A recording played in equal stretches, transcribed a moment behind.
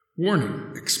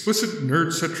Warning, explicit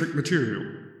nerd-centric material.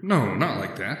 No, not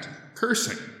like that.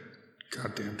 Cursing.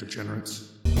 Goddamn degenerates.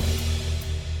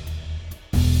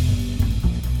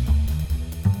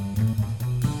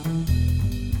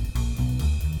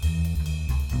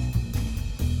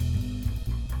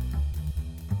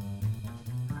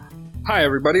 Hi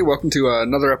everybody, welcome to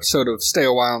another episode of Stay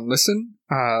a While and Listen.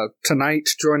 Tonight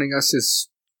joining us is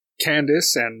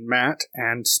Candace and Matt,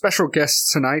 and special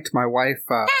guests tonight, my wife...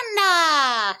 Panda!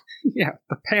 Yeah,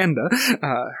 the panda.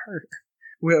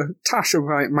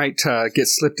 Tasha might get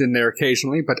slipped in there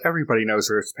occasionally, but everybody knows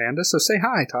her as Panda, so say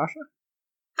hi, Tasha.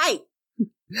 Hi.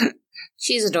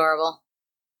 She's adorable.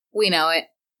 We know it.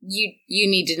 You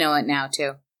need to know it now,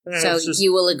 too. So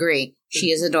you will agree. She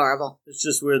is adorable. It's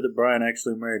just weird that Brian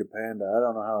actually married a panda. I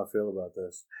don't know how I feel about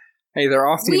this. Hey, they're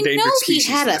off the endangered species.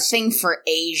 We know he had a thing for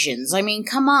Asians. I mean,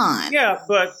 come on. Yeah,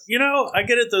 but, I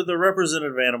get it, the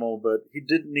representative animal, but he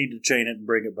didn't need to chain it and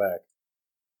bring it back.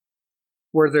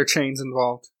 Were there chains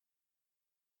involved?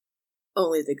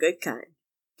 Only the good kind.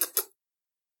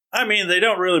 I mean, they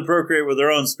don't really procreate with their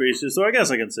own species, so I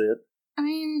guess I can see it. I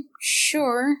mean,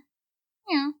 sure.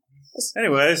 Yeah.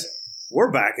 Anyways, we're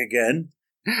back again.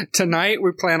 Tonight,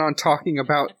 we plan on talking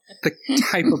about the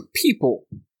type of people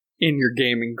in your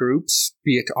gaming groups,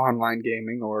 be it online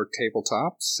gaming or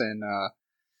tabletops, and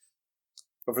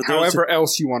however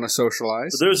else you want to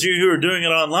socialize. For those of you who are doing it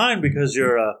online because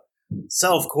you're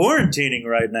self-quarantining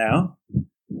right now,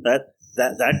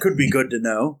 that could be good to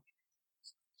know.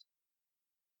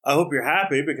 I hope you're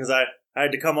happy because I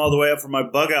had to come all the way up from my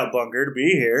bug-out bunker to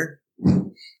be here.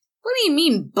 What do you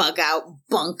mean, bug-out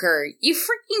bunker? You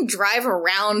freaking drive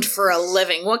around for a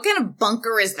living. What kind of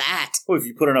bunker is that? Well, if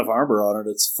you put enough armor on it,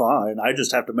 it's fine. I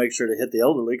just have to make sure to hit the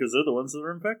elderly because they're the ones that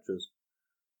are infectious.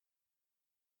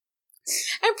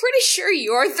 I'm pretty sure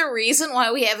you're the reason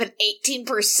why we have an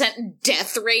 18%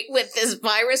 death rate with this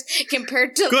virus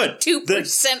compared to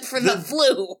 2% for the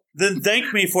flu. Then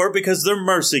thank me for it because they're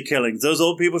mercy killings. Those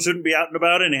old people shouldn't be out and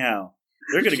about anyhow.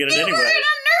 They're going to get it anyway. They were in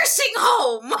a nursing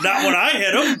home! Not when I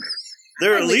hit them.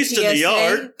 They're at least in the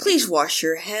yard. Please wash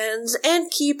your hands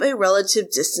and keep a relative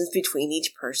distance between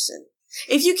each person.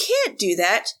 If you can't do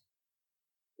that,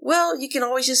 well, you can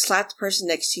always just slap the person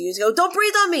next to you and go, "Don't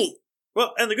breathe on me!"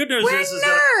 Well, and the good news is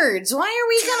that... nerds! Why are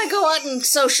we going to go out and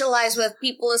socialize with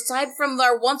people aside from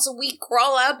our once-a-week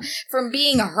crawl-out from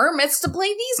being hermits to play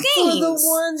these games? For the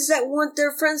ones that want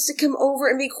their friends to come over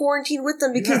and be quarantined with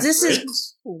them, because this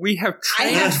is... We have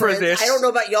trained for this. I don't know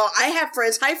about y'all. I have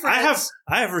friends. Hi, friends.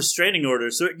 I have restraining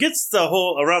orders, so it gets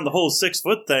around the whole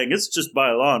 6-foot thing. It's just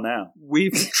by law now.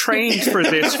 We've trained for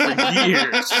this for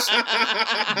years.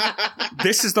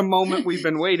 This is the moment we've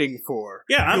been waiting for.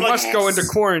 Yeah, we must go into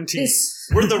quarantine.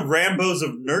 We're the Rambos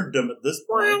of nerddom at this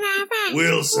point.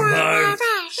 We'll survive.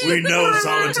 We know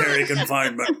solitary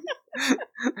confinement.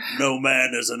 No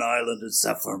man is an island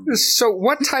except for me. So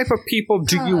what type of people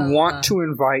do you want to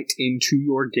invite into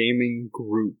your gaming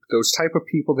group? Those type of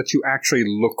people that you actually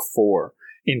look for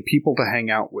in people to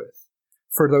hang out with.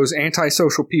 For those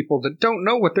antisocial people that don't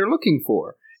know what they're looking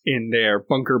for in their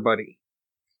bunker buddy.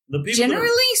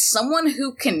 Generally, someone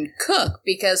who can cook,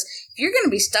 because if you're going to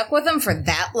be stuck with them for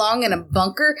that long in a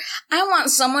bunker, I want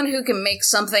someone who can make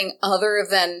something other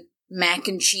than mac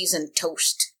and cheese and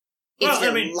toast. If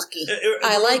you're lucky.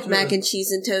 I like mac and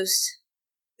cheese and toast.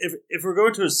 If we're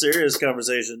going to a serious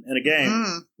conversation in a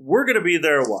game, we're going to be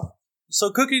there a while.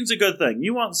 So cooking's a good thing.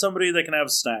 You want somebody that can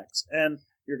have snacks. And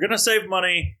you're going to save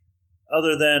money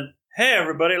other than, hey,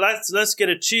 everybody, let's get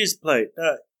a cheese plate.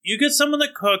 You get someone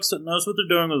that cooks, that knows what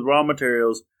they're doing with raw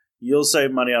materials, you'll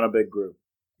save money on a big group.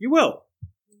 You will.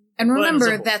 And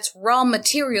remember, that's raw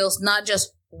materials, not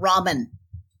just ramen.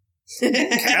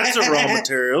 Cats are raw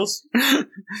materials.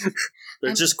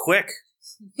 They're just quick.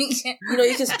 You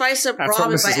can spice up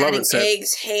ramen by adding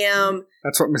eggs, ham.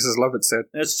 That's what Mrs. Lovett said.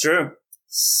 That's true.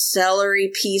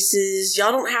 Celery pieces.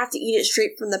 Y'all don't have to eat it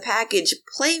straight from the package.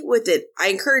 Play with it. I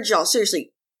encourage y'all,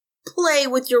 seriously, play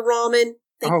with your ramen.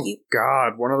 Thank you.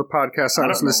 God, one of the podcasts I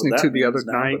was listening to the other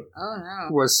night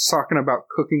was talking about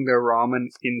cooking their ramen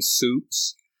in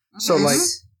soups. So, like,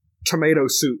 tomato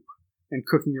soup and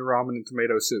cooking your ramen in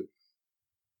tomato soup.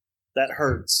 That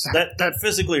hurts. That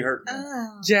physically hurt me.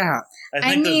 Yeah.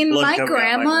 I mean, my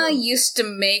grandma used to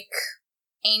make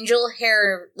angel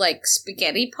hair, like,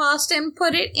 spaghetti pasta and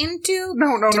put it into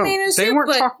tomato soup. They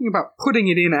weren't talking about putting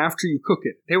it in after you cook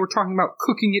it. They were talking about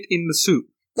cooking it in the soup.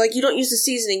 Like, you don't use the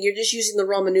seasoning, you're just using the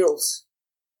ramen noodles.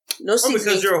 No seasoning.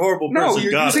 Because you're a horrible person. No,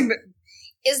 you're using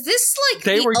Is this like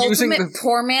the ultimate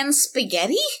poor man's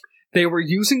spaghetti? They were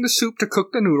using the soup to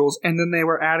cook the noodles, and then they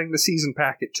were adding the season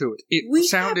packet to it. It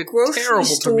sounded terrible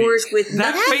to me. With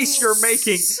that face you're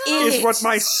making is what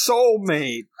my soul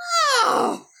made.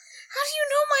 Oh, how do you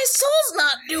know my soul's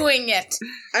not doing it?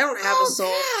 I don't have a soul.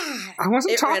 God. I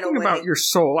wasn't talking away. about your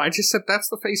soul. I just said that's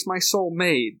the face my soul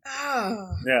made.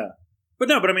 Oh. Yeah.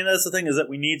 But I mean, that's the thing, is that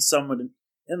we need someone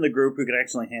in the group who can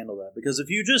actually handle that. Because if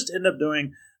you just end up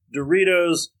doing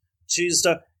Doritos, cheese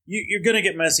stuff, you're going to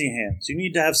get messy hands. You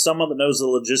need to have someone that knows the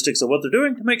logistics of what they're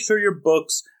doing to make sure your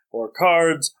books or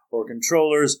cards or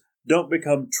controllers don't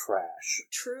become trash.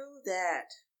 True that.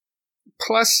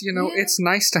 Plus, it's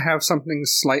nice to have something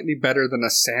slightly better than a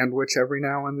sandwich every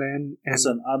now and then. And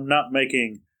listen, I'm not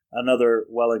making another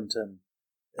Wellington.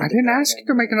 I didn't ask you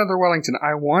to make another Wellington.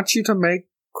 I want you to make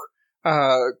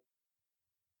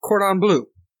cordon bleu.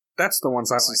 That's the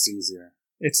ones I like. It's easier.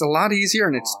 It's a lot easier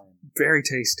and it's very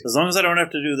tasty. As long as I don't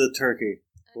have to do the turkey,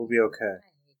 we'll be okay.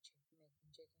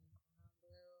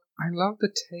 I love the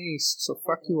taste, so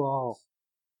fuck you all.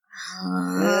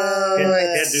 Oh,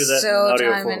 Can't do that so in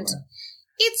audio time format.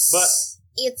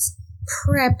 It's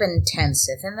prep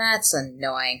intensive, and that's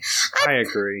annoying. I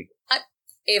agree.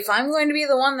 If I'm going to be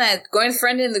the one that's going to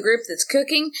friend in the group that's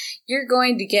cooking, you're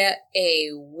going to get a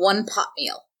one-pot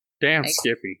meal. Damn, Like-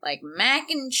 Skippy. Like mac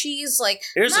and cheese, like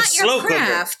Here's a not slow your cooker.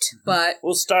 craft, but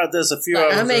We'll start this a few But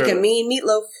hours I make a early. mean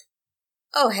meatloaf.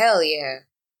 oh hell yeah.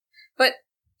 But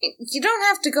you don't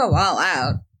have to go all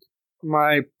out.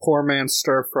 My poor man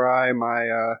stir fry, my,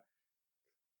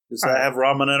 Does that have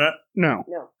ramen in it? no.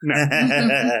 No.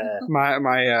 My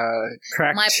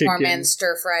cracked My chicken. poor man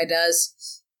stir fry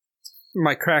does.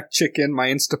 My cracked chicken, my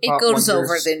Instapot It goes wonders.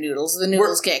 over the noodles. The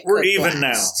noodles get We're cooked even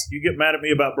now. last. You get mad at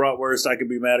me about bratwurst, I can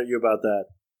be mad at you about that.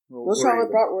 What's We're wrong with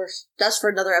even. bratwurst? That's for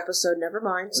another episode. Never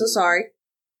mind. So sorry.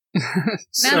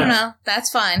 No, that's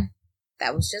fine.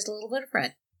 That was just a little bit of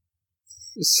bread.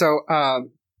 So,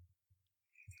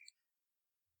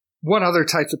 what other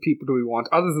types of people do we want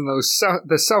other than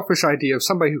the selfish idea of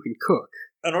somebody who can cook?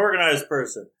 An organized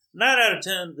person. 9 out of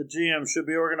 10, the GM should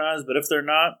be organized, but if they're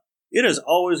not, it is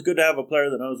always good to have a player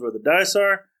that knows where the dice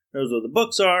are, knows where the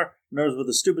books are, knows where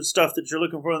the stupid stuff that you're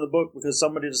looking for in the book because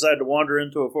somebody decided to wander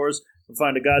into a forest and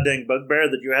find a goddamn bugbear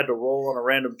that you had to roll on a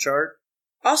random chart.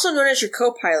 Also known as your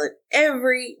co-pilot.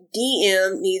 Every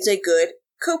DM needs a good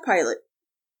co-pilot.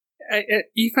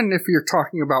 Even if you're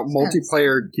talking about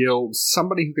multiplayer guilds,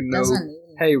 somebody who can know,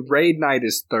 hey, raid night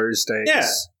is Thursdays. Yeah.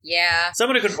 Yeah.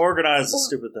 Somebody could organize the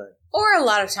stupid thing. Or a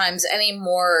lot of times, any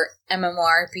more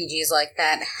MMORPGs like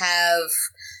that have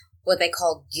what they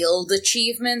call guild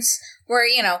achievements, where,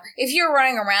 if you're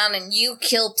running around and you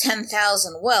kill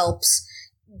 10,000 whelps,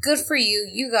 good for you,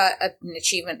 you got an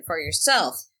achievement for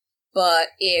yourself. But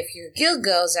if your guild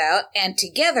goes out and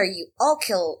together you all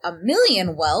kill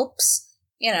 1,000,000 whelps,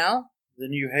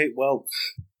 Then you hate whelps.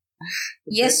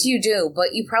 yes you do,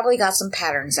 but you probably got some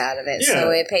patterns out of it, so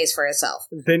it pays for itself.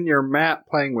 Then you're Matt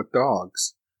playing with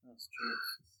dogs. That's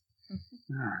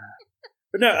true.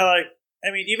 But no,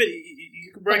 even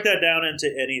you can break that down into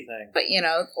anything. But,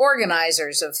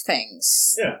 organizers of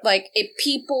things. Yeah. Like,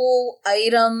 people,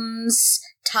 items,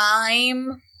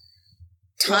 time.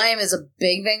 Time is a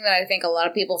big thing that I think a lot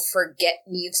of people forget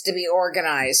needs to be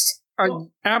organized.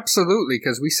 Absolutely,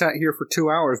 because we sat here for 2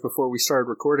 hours before we started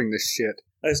recording this shit.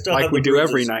 I still Like have we the do bruises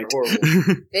every from night.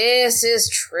 horrible. This is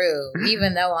true,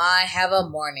 even though I have a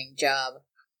morning job.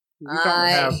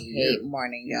 I hate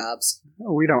morning jobs.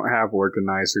 We don't have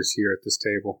organizers here at this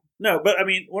table. No, but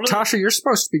one of the Tasha, you're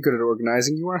supposed to be good at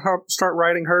organizing. You want to help start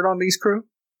writing herd on these crew?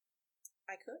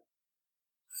 I could.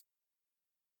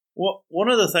 Well, one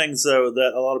of the things, though,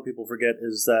 that a lot of people forget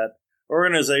is that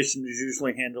organization is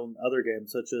usually handled in other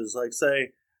games, such as,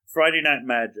 say, Friday Night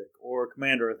Magic or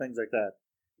Commander or things like that.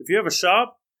 If you have a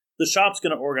shop, the shop's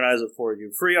going to organize it for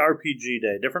you. Free RPG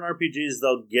day. Different RPGs,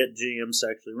 they'll get GMs to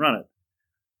actually run it.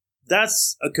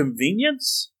 That's a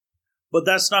convenience, but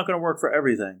that's not going to work for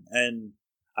everything. And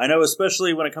I know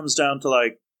especially when it comes down to,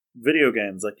 video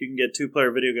games, you can get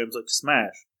 2-player video games like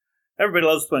Smash. Everybody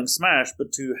loves playing Smash,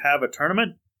 but to have a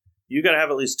tournament, you got to have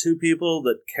at least 2 people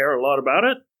that care a lot about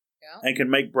it and can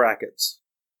make brackets.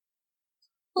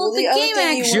 Well, the the other game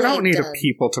thing you actually You don't need does. a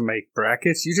people to make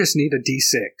brackets. You just need a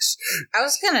D6. I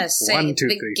was gonna say, 1, 2,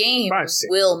 the 3, game 4, 5, 6.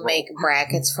 will Roll. make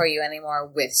brackets for you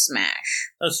anymore with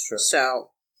Smash. That's true. So,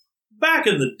 Back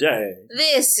in the day,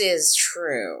 this is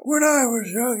true. when I was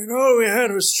young and all we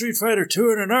had was Street Fighter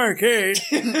 2 in an arcade,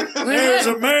 there was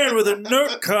a man with a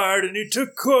note card and he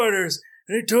took quarters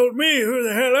and he told me who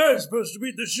the hell I was supposed to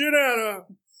beat the shit out of.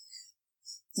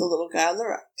 The little guy on the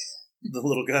right. The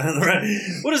little guy on the right.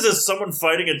 What is this? Someone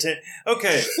fighting a 10...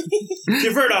 Okay,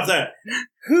 divert off that.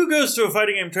 Who goes to a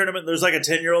fighting game tournament and there's like a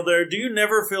 10-year-old there? Do you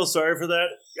never feel sorry for that?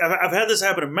 I've had this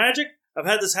happen in Magic. I've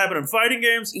had this happen in fighting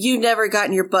games. You never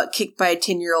gotten your butt kicked by a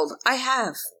 10-year-old. I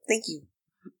have. Thank you.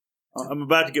 I'm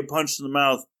about to get punched in the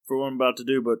mouth for what I'm about to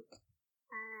do, but...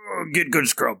 get good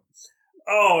scrub.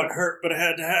 Oh, it hurt, but it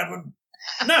had to happen.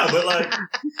 No, but like...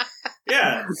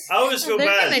 Yeah, I always feel They're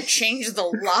bad. They're going to change the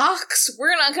locks?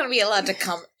 We're not going to be allowed to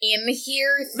come in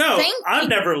here? No, I'm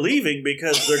never leaving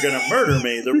because they're going to murder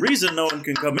me. The reason no one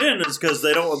can come in is because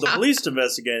they don't want the police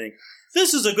investigating.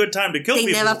 This is a good time to kill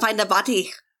people. They never find a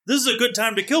body. This is a good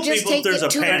time to kill people if there's a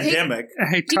pandemic.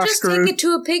 Hey, you just take it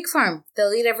to a pig farm.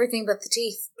 They'll eat everything but the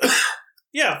teeth.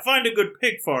 Yeah, find a good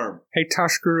pig farm. Hey,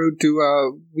 Toshguru,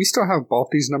 do we still have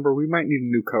Balti's number? We might need a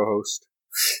new co-host.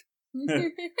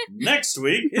 Next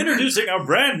week, introducing our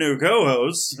brand new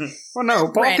co-host. Well,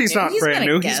 no, Balti's not brand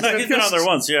new. He's been on there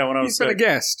once, yeah, when I was sick. He's been a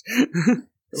guest.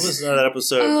 Listen to that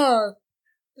episode.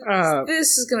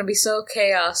 This is going to be so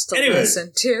chaos to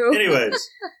listen to. Anyways,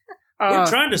 we're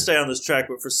trying to stay on this track,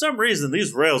 but for some reason,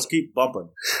 these rails keep bumping.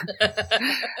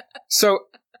 So,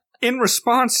 in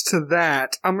response to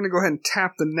that, I'm going to go ahead and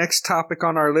tap the next topic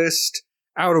on our list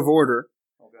out of order.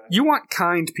 Okay. You want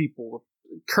kind people,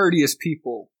 courteous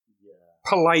people,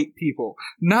 polite people,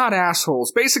 not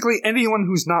assholes. Basically, anyone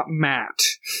who's not Matt.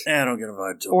 I don't get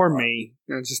invited to or me.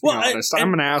 Just be honest.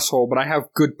 I'm an asshole, but I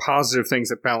have good positive things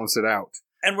that balance it out.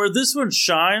 And where this one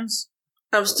shines...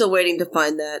 I'm still waiting to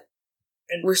find that.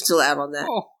 And we're still out on that.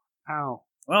 Oh, ow.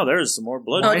 Well, there's some more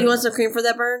blood. Oh, do you want some cream for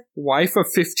that burn? Wife of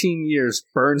 15 years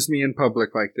burns me in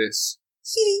public like this.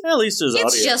 At least there's audio.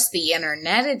 It's just the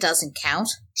internet. It doesn't count.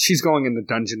 She's going in the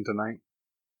dungeon tonight.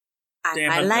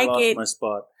 Damn I like lost it. My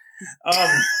spot.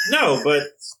 No, but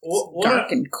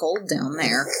dark and cold down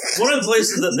there. One of the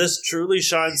places that this truly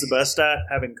shines the best at,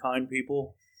 having kind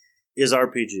people, is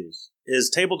RPGs.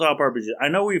 Is tabletop RPGs. I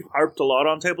know we've harped a lot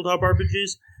on tabletop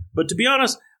RPGs, but to be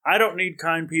honest, I don't need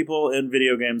kind people in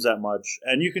video games that much.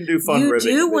 And you can do fun ribbing.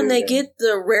 You do when they get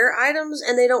the rare items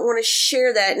and they don't want to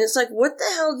share that. And it's like, what the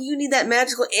hell do you need that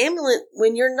magical amulet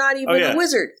when you're not even a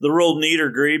wizard? The roll need or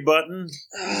greed button.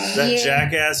 That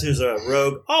jackass who's a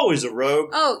rogue. Always a rogue.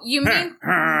 Oh, you mean?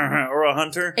 Or a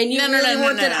hunter. And you really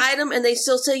want that item and they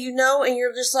still say you know and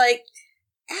you're just like,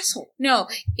 asshole. No,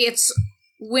 it's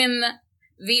when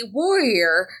the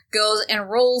warrior goes and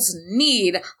rolls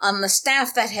need on the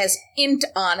staff that has int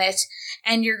on it,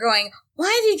 and you're going,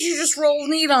 why did you just roll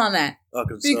need on that?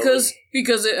 Because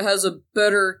it has a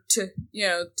better to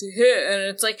hit, and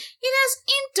it's like, it has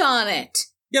int on it.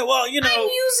 Yeah, well, I'm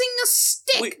using a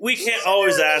stick. We can't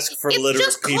always ask for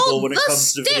literate people when it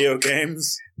comes to video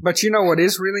games. But you know what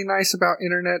is really nice about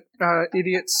internet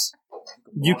idiots?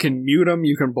 You can mute them,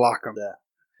 you can block them. Yeah.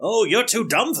 Oh, you're too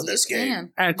dumb for this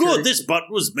game. Good, this button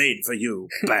was made for you.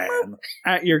 Bam.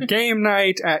 At your game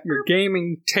night, at your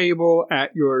gaming table,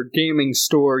 at your gaming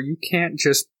store, you can't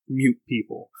just mute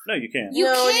people. No, you can't.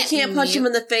 You can't punch them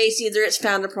in the face either. It's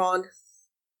frowned upon.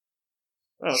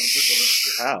 Well,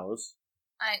 it's your house.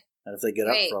 And if they get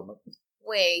up from it.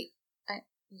 Wait.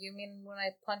 You mean when I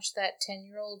punched that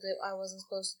 10-year-old, I wasn't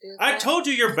supposed to do that? I told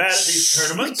you you're bad at these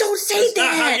tournaments. Don't say That's that.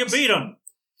 That's not how you beat them.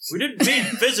 We didn't beat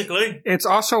physically. It's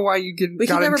also why you got in trouble. We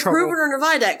can never prove it or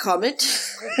deny that comment.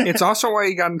 It's also why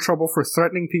you got in trouble for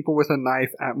threatening people with a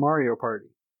knife at Mario Party.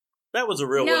 That was a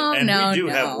real one, and we do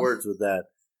have words with that.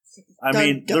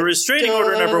 The restraining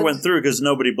order never went through because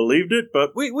nobody believed it,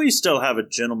 but we still have a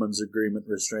gentleman's agreement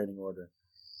restraining order.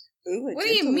 Ooh, what do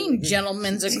you mean,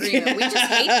 gentleman's agreement? We just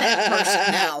hate that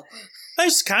person now.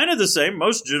 It's kind of the same.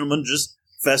 Most gentlemen just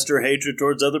fester hatred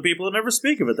towards other people and never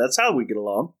speak of it. That's how we get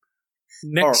along.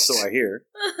 Next, or so I hear.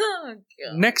 Oh,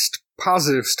 God. Next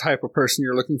positives type of person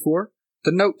you're looking for,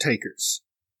 the note takers.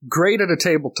 Great at a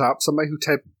tabletop, somebody who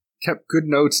kept good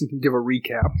notes and can give a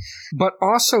recap, but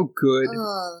also good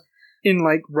in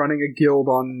like running a guild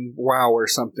on WoW or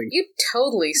something. You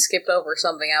totally skipped over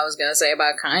something I was going to say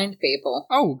about kind people.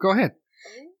 Oh, go ahead.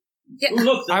 Yeah. Ooh,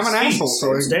 look, I'm an asshole,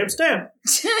 sorry. Stamp.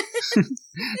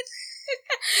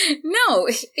 No,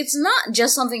 it's not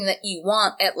just something that you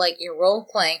want at, like, your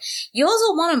role-playing. You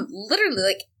also want them literally,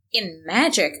 like, in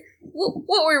Magic.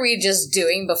 What were we just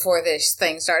doing before this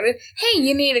thing started? Hey,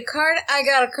 you need a card? I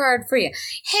got a card for you.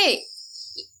 Hey,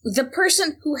 the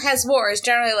person who has more is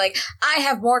generally like, I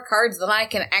have more cards than I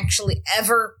can actually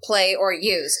ever play or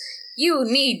use. You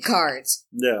need cards.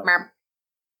 Yeah.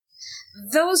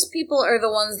 Those people are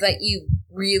the ones that you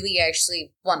really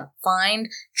actually want to find,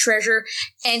 treasure,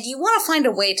 and you want to find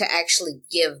a way to actually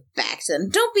give back to them.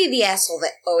 Don't be the asshole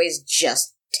that always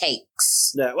just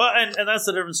takes. Yeah, well, and that's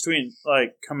the difference between,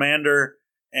 like, Commander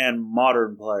and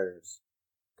modern players.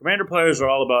 Commander players are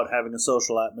all about having a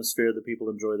social atmosphere that people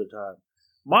enjoy the time.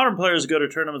 Modern players go to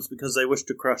tournaments because they wish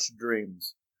to crush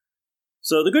dreams.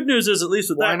 So the good news is, at least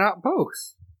with Why that... not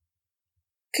both?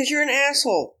 Because you're an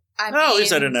asshole. At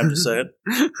least I didn't have to say it.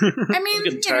 I mean, I'm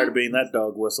getting tired of being that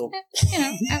dog whistle. you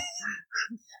know,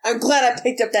 I'm glad I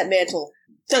picked up that mantle.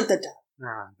 Dun dun dun.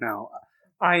 No.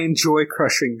 I enjoy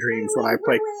crushing dreams when I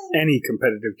play any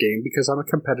competitive game because I'm a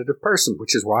competitive person,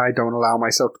 which is why I don't allow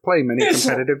myself to play many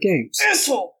competitive games.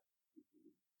 Asshole!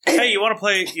 Hey, you want to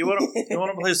play? You want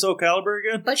to play Soul Calibur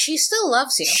again? but she still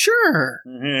loves you. Sure.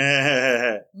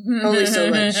 Only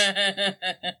so much.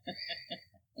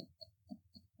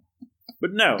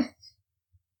 But no.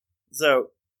 So,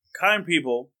 kind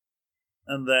people,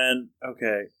 and then,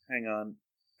 okay, hang on.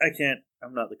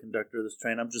 I'm not the conductor of this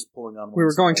train, I'm just pulling on one We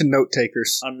were going side. to note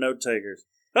takers. I'm note takers.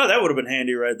 Oh, that would have been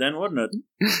handy right then, wouldn't it?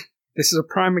 This is a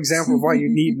prime example of why you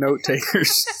need note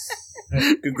takers.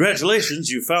 Congratulations,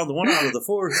 you found the one out of the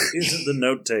four who isn't the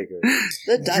note taker.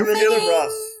 The diamond in the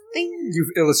rough. Ding.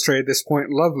 You've illustrated this point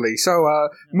lovely. So,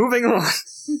 moving on.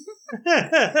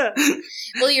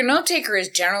 Well, your note taker is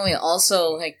generally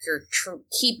also like your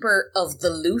keeper of the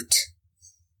loot.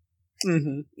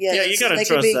 Mm-hmm. Yeah, you gotta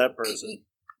trust that person.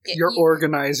 Your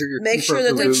organizer, your Make keeper sure of that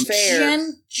the they're loot. fair.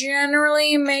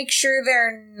 Generally make sure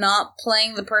they're not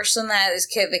playing the person that is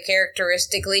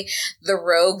characteristically the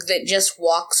rogue that just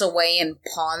walks away and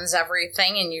pawns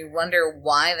everything, and you wonder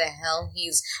why the hell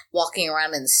he's walking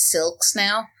around in silks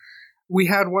now. We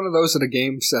had one of those at a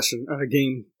game session, at a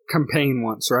game campaign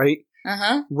once, right?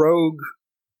 Uh-huh. Rogue,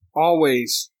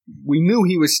 always, we knew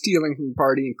he was stealing from the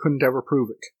party and couldn't ever prove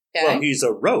it. Okay. Well, he's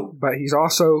a rogue. But he's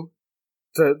also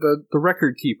the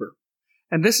record keeper.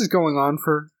 And this is going on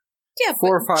for Yeah, 4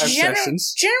 or but 5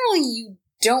 sessions. Generally, you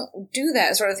don't do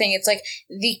that sort of thing. It's like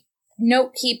the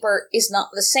note keeper is not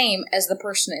the same as the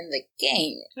person in the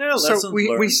game. Yeah, So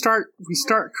we start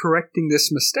correcting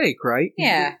this mistake, right?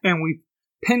 Yeah. And we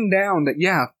pin down that,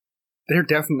 yeah, they're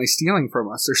definitely stealing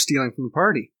from us. They're stealing from the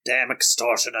party. Damn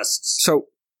extortionists. So,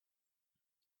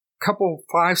 couple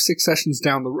 5-6 sessions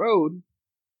down the road,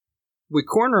 we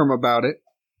corner him about it,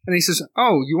 and he says,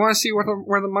 "Oh, you want to see where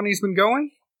the money's been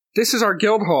going? This is our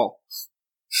guild hall."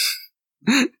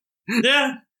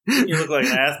 Yeah, you look like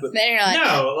an ass, but Then you're like,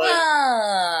 no, like,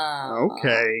 oh.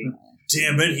 Okay.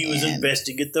 damn it, he was Man.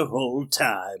 investing it the whole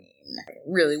time.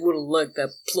 Really would have liked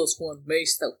that +1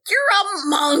 mace, though. You're a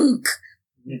monk!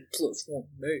 +1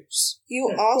 mace. You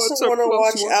What's also a want to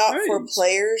watch +1 out raise? for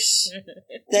players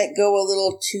that go a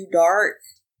little too dark,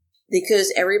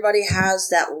 because everybody has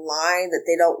that line that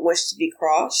they don't wish to be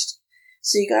crossed.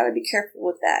 So you got to be careful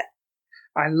with that.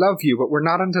 I love you, but we're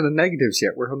not into the negatives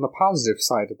yet. We're on the positive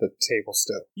side of the table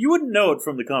still. You wouldn't know it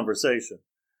from the conversation.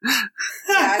 Yeah,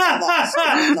 I got lost.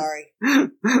 I'm sorry.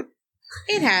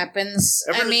 It happens.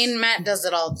 Ever- I mean, Matt does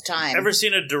it all the time. Ever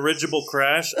seen a dirigible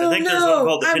crash? I Oh think there's one no,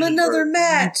 called the I'm another Hindenburg.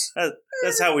 Matt.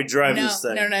 That's how we drive no, this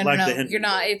thing. no, like the no. Hindenburg. You're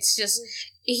not. It's just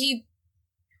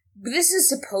this is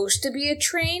supposed to be a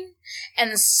train,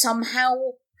 and somehow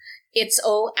it's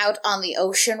out on the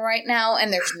ocean right now,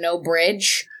 and there's no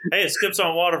bridge. Hey, it skips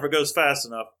on water if it goes fast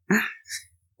enough.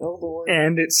 Oh Lord.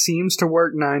 And it seems to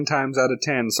work 9 times out of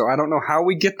 10, so I don't know how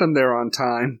we get them there on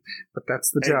time, but that's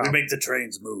the Hey, job. we make the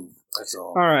trains move. That's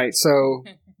all. Alright, so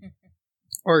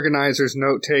organizers,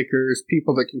 note takers,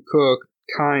 people that can cook,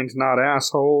 kind, not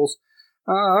assholes.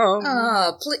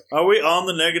 Please. Are we on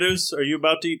the negatives? Are you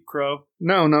about to eat crow?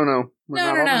 No. We're No,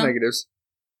 not no, on no. the negatives.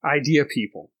 Idea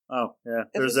people. Oh, yeah. I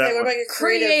There's was gonna say, that what one. about your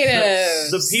creative?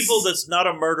 Creative. The people that's not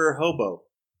a murder hobo.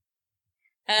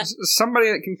 Somebody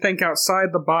that can think outside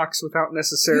the box without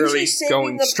necessarily Usually saving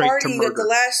going the straight to party murder. at the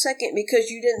last second because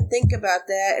you didn't think about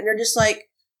that, and they're just like,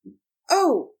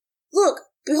 "Oh, look,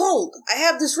 behold, I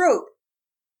have this rope.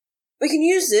 We can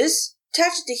use this,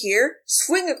 attach it to here,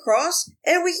 swing across,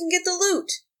 and we can get the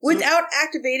loot without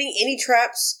activating any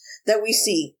traps that we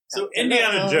see." So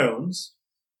Indiana Jones.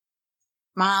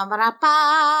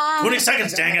 20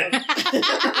 seconds, dang it.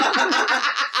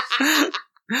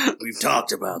 We've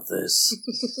talked about this.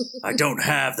 I don't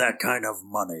have that kind of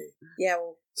money. Yeah,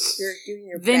 well, you're doing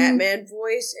your Then- Batman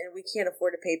voice, and we can't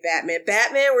afford to pay Batman.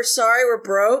 Batman, we're sorry, we're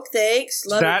broke. Thanks.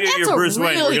 Love That- you. That's You're a Bruce Wayne,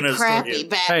 we're really gonna crappy start you.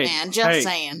 Batman, just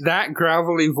saying. That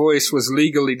gravelly voice was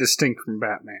legally distinct from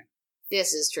Batman.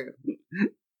 This is true.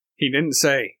 He didn't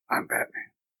say, "I'm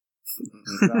Batman."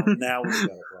 Now we've got a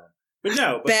problem. But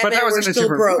no, but, Batman, that was we're in a still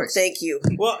different broke. voice. Thank you.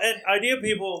 well, and idea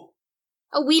people.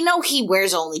 Oh, we know he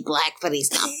wears only black, but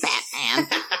he's not Batman.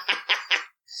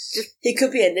 He could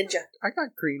be a ninja. I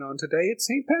got green on today. It's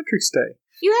St. Patrick's Day.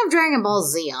 You have Dragon Ball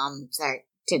Z on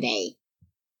today.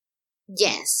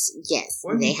 Yes.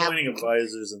 Why are They you have. pointing at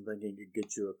visors and thinking it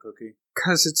get you a cookie?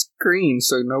 Because it's green,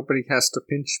 so nobody has to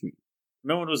pinch me.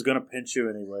 No one was going to pinch you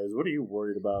anyways. What are you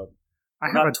worried about? I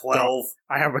have Not a 12.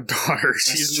 I have a daughter.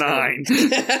 She's true. 9. Good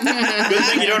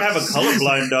thing you don't have a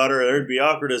colorblind daughter. It'd be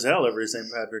awkward as hell every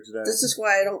St. Patrick's Day. This is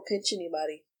why I don't pinch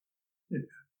anybody.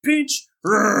 Pinch!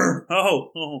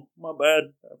 Oh, my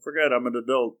bad. I forgot I'm an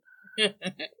adult.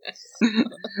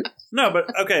 No,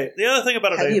 but okay. The other thing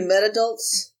about Have you met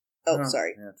adults? Oh,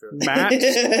 sorry. Yeah, true. Matt,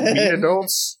 meet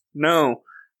adults? No.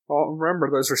 Well, remember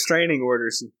those restraining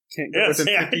orders and can't go within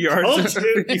 50 yards.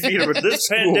 50 feet of a This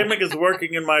school. pandemic is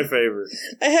working in my favor.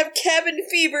 I have cabin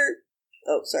fever.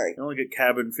 Oh, sorry. You only get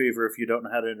cabin fever if you don't know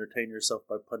how to entertain yourself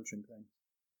by punching things.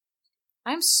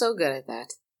 I'm so good at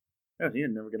that. Yeah, you're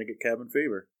never going to get cabin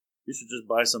fever. You should just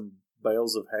buy some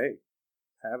bales of hay.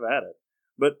 Have at it.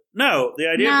 But no, the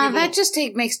idea. Nah, of people, that just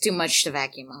makes too much to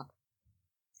vacuum up.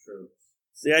 True.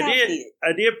 The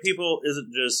idea of people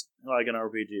isn't just like in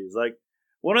RPGs. Like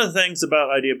one of the things about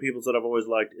idea peoples that I've always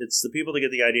liked, it's the people that get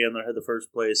the idea in their head the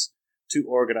first place to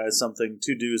organize something,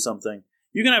 to do something.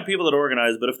 You can have people that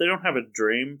organize, but if they don't have a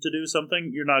dream to do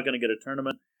something, you're not going to get a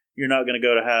tournament. You're not going to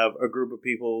go to have a group of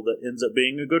people that ends up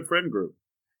being a good friend group.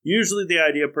 Usually the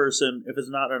idea person, if it's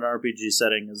not an RPG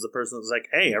setting, is the person that's like,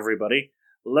 hey, everybody,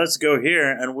 let's go here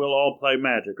and we'll all play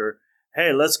Magic. Or,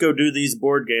 hey, let's go do these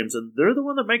board games. And they're the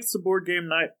one that makes the board game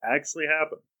night actually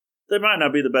happen. They might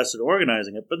not be the best at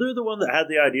organizing it, but they're the one that had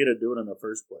the idea to do it in the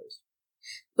first place.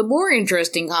 The more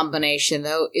interesting combination,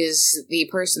 though, is the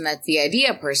person that's the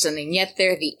idea person, and yet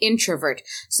they're the introvert.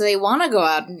 So they want to go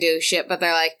out and do shit, but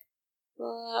they're like,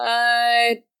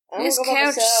 but this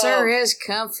couch, sir, is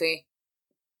comfy.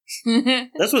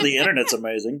 That's where the internet's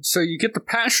amazing. So you get the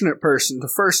passionate person to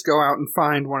first go out and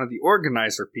find one of the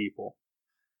organizer people.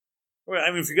 Well,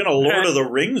 I mean, if you're going to Lord of the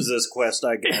Rings this quest,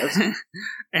 I guess.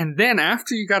 And then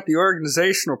after you got the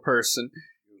organizational person,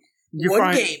 you One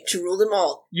find game to rule them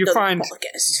all. you The find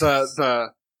podcast. the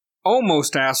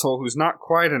almost asshole who's not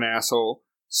quite an asshole,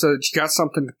 so that you got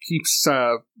something that keeps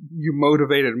you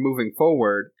motivated and moving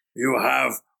forward. You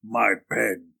have my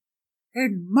pen.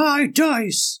 And my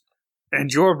dice. And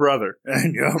your brother.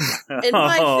 And your... And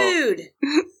my food.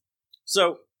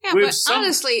 So, Yeah, we've but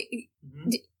honestly,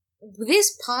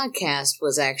 this podcast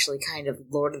was actually kind of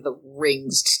Lord of the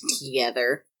Rings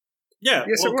together. Yeah,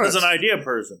 Yes, well, it was. because an idea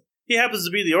person. He happens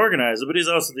to be the organizer, but he's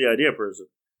also the idea person.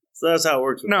 So that's how it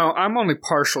works. No, I'm only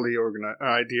partially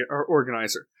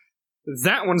organizer.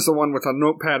 That one's the one with a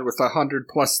notepad with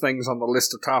 100+ things on the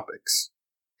list of topics.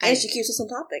 And she keeps us on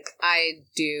topic. I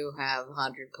do have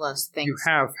 100+ things. You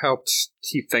have helped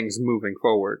keep things moving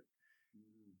forward.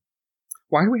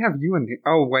 Why do we have you in here?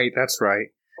 Oh, wait, that's right.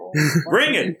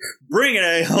 Bring it! Bring it,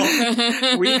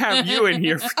 Ale! We have you in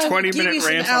here for I'll 20-minute give you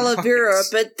some rants aloe on vera, topics.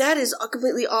 but that is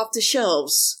completely off the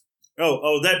shelves.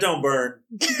 Oh, that don't burn.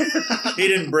 He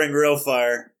didn't bring real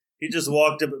fire. He just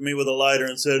walked up at me with a lighter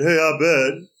and said, hey, I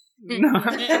bet. No.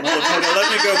 Motherfucker,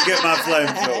 let me go get my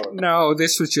flamethrower. No,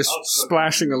 this was just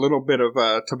splashing a little bit of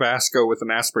Tabasco with an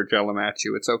aspergillum at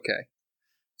you. It's okay.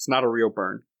 It's not a real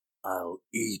burn. I'll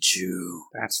eat you.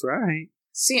 That's right.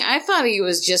 See, I thought he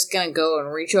was just gonna go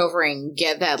and reach over and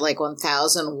get that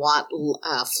 1,000 watt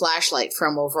flashlight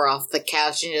from over off the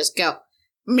couch and just go,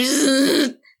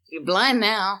 you're blind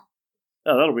now.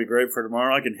 Oh, that'll be great for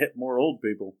tomorrow. I can hit more old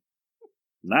people.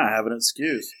 Not have an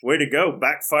excuse. Way to go.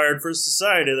 Backfired for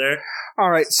society there.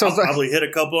 All right, so I'll probably hit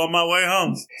a couple on my way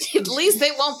home. At least they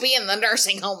won't be in the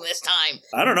nursing home this time.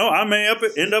 I don't know. I may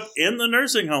end up in the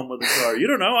nursing home with the car. You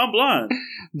don't know. I'm blind.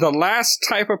 the last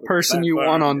type of person you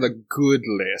want on the good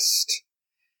list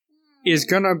is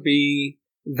going to be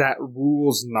that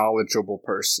rules knowledgeable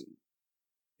person.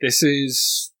 This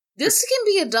can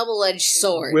be a double-edged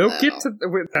sword. We'll though. get to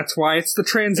that's why it's the It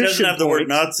transition doesn't have the word point.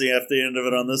 Nazi at the end of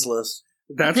it on this list.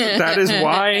 That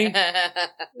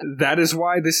is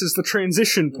why this is the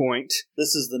transition point.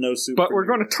 This is the no soup. But we're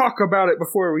going to talk about it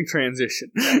before we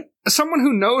transition. Someone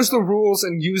who knows the rules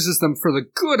and uses them for the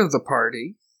good of the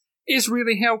party is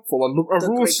really helpful. A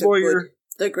rules lawyer.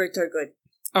 They're great, they're good.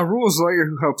 A rules lawyer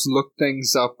who helps look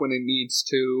things up when it needs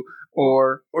to,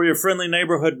 or your friendly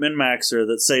neighborhood min-maxer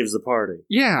that saves the party.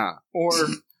 yeah, or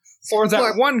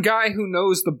that one guy who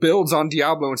knows the builds on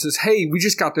Diablo and says, hey, we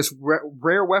just got this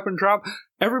rare weapon drop.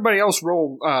 Everybody else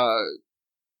roll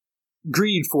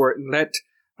greed for it and let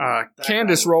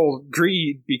Candace roll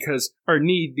greed because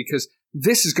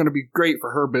this is going to be great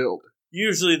for her build.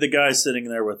 Usually the guy sitting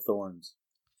there with thorns.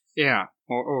 Yeah,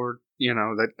 or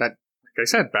that like I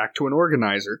said, back to an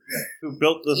organizer. Who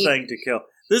built the thing to kill.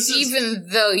 Even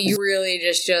though you really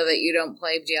just show that you don't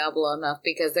play Diablo enough,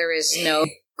 because there is no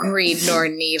greed nor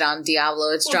need on Diablo.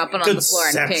 It's dropping on the floor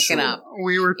and picking up.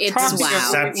 We were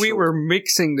we were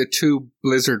mixing the two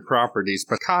Blizzard properties,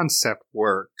 but concept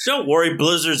works. Don't worry,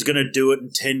 Blizzard's going to do it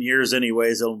in 10 years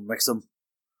anyways. They'll mix them.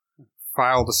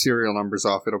 File the serial numbers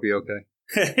off. It'll be okay.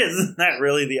 Isn't that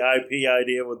really the IP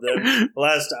idea with them? The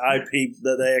last IP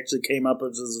that they actually came up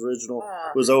with as original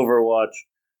was Overwatch.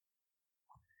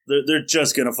 They're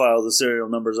just going to file the serial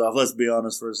numbers off. Let's be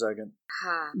honest for a second.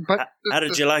 But how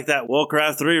did you like that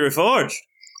Warcraft 3 Reforged?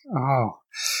 Oh,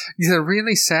 the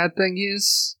really sad thing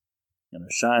is, Gonna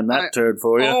shine that turd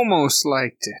for you. Almost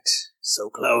liked it. So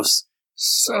close.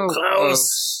 So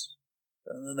close.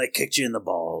 And then they kicked you in the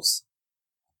balls.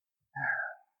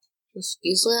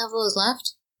 You still have those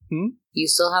left? Hmm? You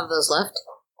still have those left?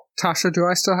 Tasha, do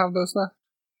I still have those left?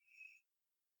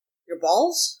 Your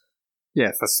balls?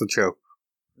 Yes, that's the joke.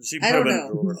 She I don't know.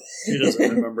 Drawer. She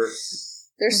doesn't remember.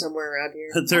 They're somewhere around here.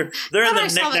 they're in the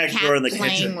knick-knack drawer in the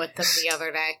playing kitchen. with them the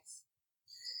other day.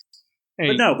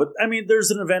 Hey. But I mean,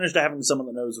 there's an advantage to having someone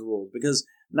that knows the rules, because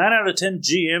 9 out of 10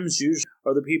 GMs usually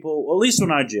are the people, well, at least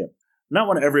when I GM. Not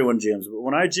when everyone GMs, but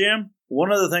when I GM,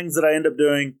 one of the things that I end up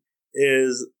doing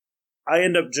is I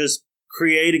end up just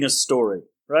creating a story,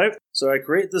 right? So I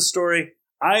create this story.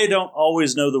 I don't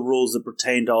always know the rules that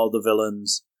pertain to all the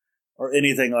villains or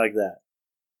anything like that.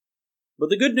 But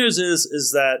the good news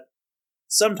is that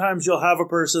sometimes you'll have a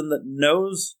person that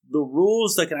knows the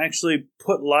rules that can actually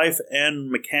put life and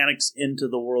mechanics into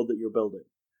the world that you're building.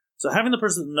 So having the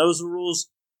person that knows the rules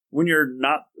when you're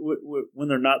not when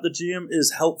they're not the GM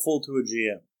is helpful to a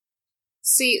GM.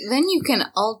 See, then you can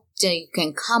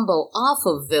combo off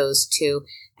of those two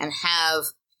and have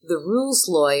the rules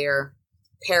lawyer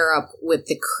pair up with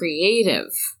the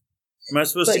creative. Am I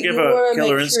supposed to give a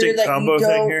Killer Instinct combo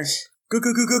thing here?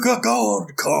 God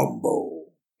combo.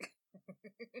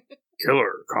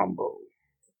 Killer combo.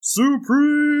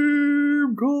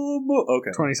 Supreme combo.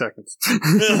 Okay. 20 seconds. The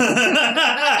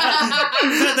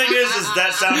thing is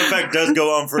that sound effect does go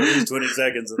on for at least 20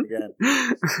 seconds in the game.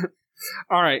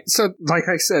 All right. So, like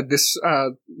I said, this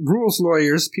rules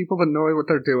lawyers, people that know what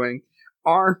they're doing,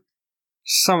 are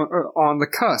some on the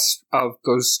cusp of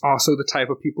those. Also, the type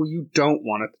of people you don't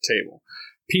want at the table.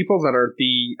 People that are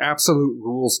the absolute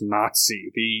rules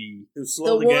Nazi. Who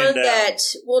slow the game one down. that,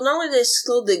 well, not only they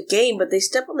slow the game, but they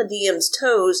step on the DM's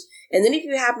toes. And then if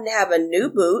you happen to have a new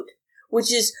boot,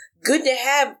 which is good to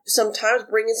have sometimes,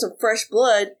 bring in some fresh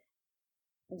blood,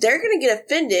 they're going to get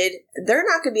offended. They're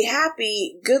not going to be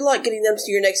happy. Good luck getting them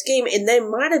to your next game. And they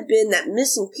might have been that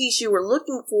missing piece you were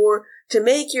looking for to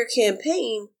make your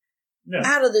campaign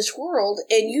out of this world,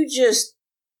 and you just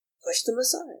push them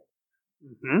aside.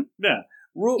 Mm-hmm. Yeah.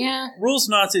 Rules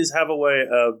Nazis have a way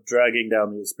of dragging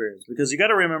down the experience, because you got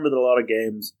to remember that a lot of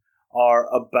games are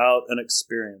about an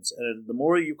experience, and the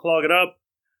more you clog it up,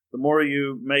 the more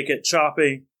you make it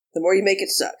choppy, the more you make it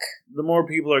suck, the more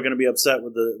people are going to be upset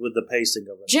with the pacing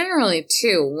of it. Generally,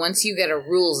 too, once you get a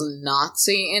rules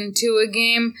Nazi into a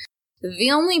game,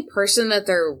 the only person that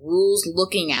their rules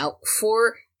looking out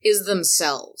for is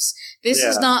themselves. This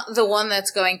is not the one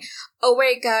that's going, oh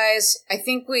wait guys, I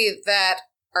think that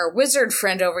our wizard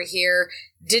friend over here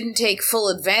didn't take full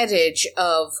advantage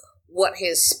of what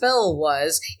his spell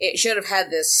was. It should have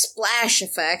had this splash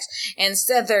effect.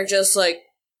 Instead, they're just like,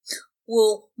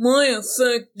 well, my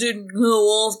effect didn't go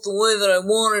off the way that I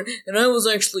wanted, and I was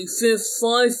actually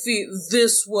 5 feet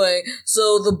this way,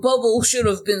 so the bubble should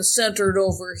have been centered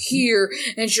over here,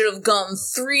 and should have gotten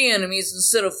 3 enemies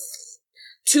instead of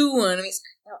 2 enemies.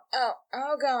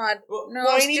 Oh God. No,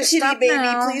 whiny just titty stop baby,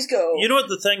 now. please go. You know what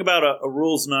the thing about a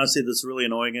rules Nazi that's really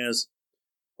annoying is?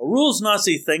 A rules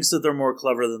Nazi thinks that they're more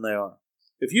clever than they are.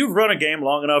 If you've run a game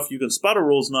long enough, you can spot a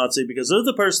rules Nazi, because they're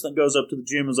the person that goes up to the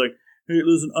GM and is like, hey,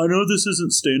 listen, I know this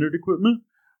isn't standard equipment,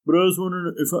 but I was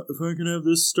wondering if I can have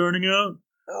this starting out.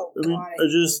 Oh, I mean,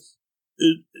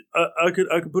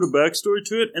 I could put a backstory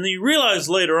to it, and then you realize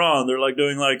later on they're like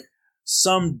doing like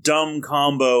some dumb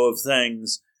combo of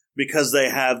things because they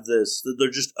have this that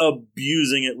they're just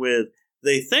abusing it with.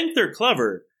 They think they're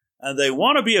clever and they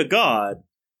want to be a god,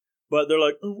 but they're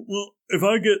like, oh, well, if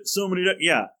I get so many,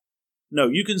 no,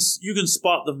 you can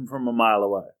spot them from a mile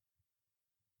away.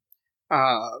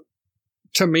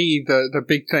 To me, the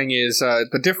big thing is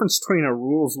the difference between a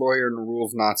rules lawyer and a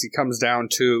rules Nazi comes down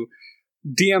to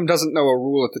DM doesn't know a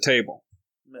rule at the table.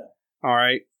 Yeah. All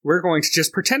right, we're going to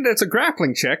just pretend that it's a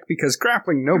grappling check, because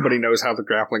grappling, nobody knows how the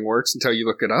grappling works until you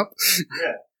look it up.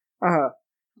 Yeah.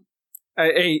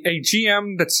 A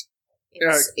GM that's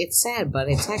it's sad, but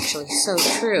it's actually so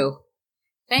true.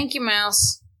 Thank you,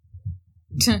 Mouse.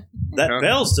 That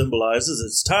bell symbolizes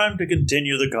it's time to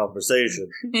continue the conversation.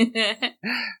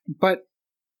 But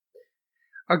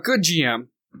a good GM.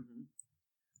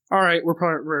 All right,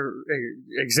 we're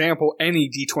example any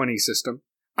D20 system.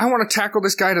 I want to tackle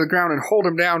this guy to the ground and hold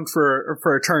him down for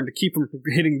a turn to keep him from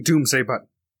hitting the doomsday button.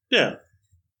 Yeah.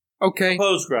 Okay.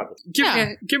 Close grapple.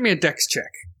 Give me a dex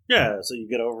check. Yeah, so you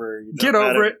get over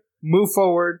it, move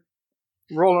forward,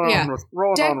 roll on with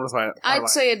that. I'd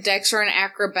say a dex or an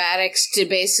acrobatics to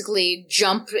basically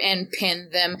jump and pin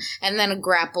them, and then a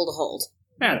grapple to hold.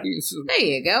 Yeah. There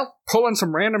you go. Pulling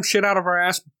some random shit out of our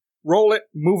ass, roll it,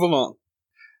 move along.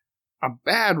 A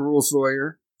bad rules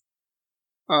lawyer.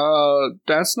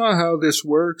 That's not how this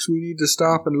works. We need to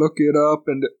stop and look it up.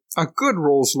 And a good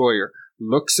rules lawyer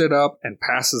looks it up and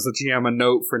passes the GM a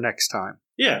note for next time.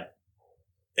 Yeah.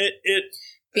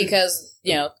 Because,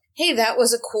 hey, that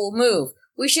was a cool move.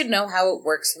 We should know how it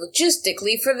works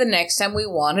logistically for the next time we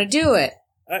want to do it.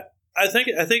 I think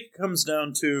it comes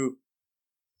down to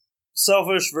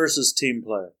selfish versus team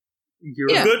player.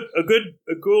 A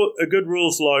good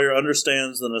rules lawyer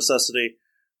understands the necessity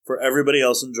for everybody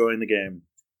else enjoying the game.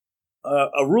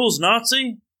 A rules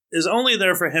Nazi is only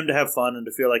there for him to have fun and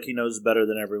to feel like he knows better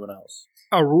than everyone else.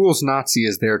 A rules Nazi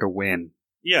is there to win.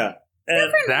 Yeah.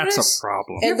 And that's a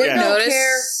problem. And they don't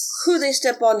care who they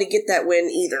step on to get that win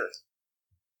either.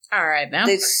 All right, now.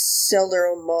 They sell their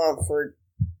own mom for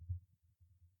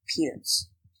peanuts.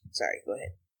 Sorry, go ahead.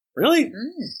 Really?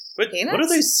 What are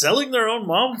they selling their own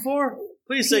mom for?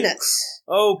 Please peanuts.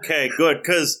 Okay, good,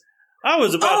 because I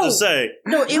was about to say...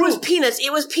 No, it was peanuts.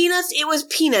 It was peanuts. It was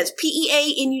peanuts.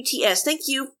 Peanuts. Thank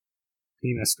you.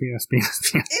 Penis. It was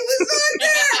on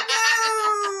there!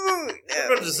 I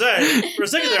was about to say, for a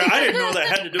second there, I didn't know that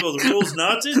had to do with rules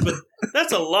Nazis, but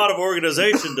that's a lot of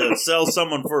organization to sell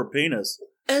someone for a penis.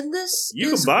 And this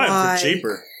you can buy them for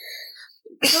cheaper.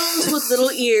 Those with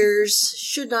little ears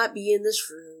should not be in this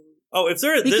room. Oh, if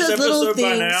they're at this episode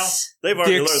by now, they've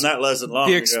already learned that lesson long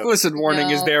ago. The explicit warning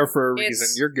is there for a reason.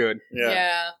 You're good.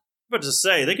 Yeah. But to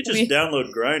say, they could just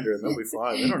download Grindr and they'll be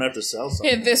fine. They don't have to sell something.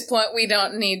 At this point, we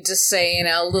don't need to say,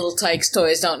 Little Tykes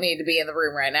toys don't need to be in the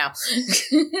room right now.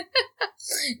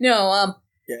 No,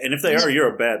 Yeah, and if they are,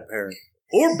 you're a bad parent.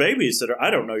 Or babysitter.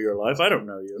 I don't know your life. I don't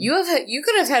know you. You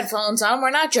could have headphones on. We're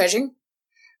not judging.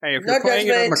 Hey, if you're playing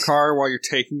it in the car while you're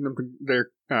taking them to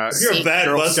their... you're a bad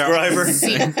bus driver.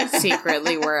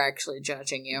 Secretly, we're actually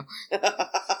judging you.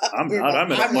 I'm not.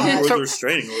 I'm in a month with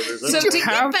restraining orders. So to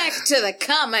get back to the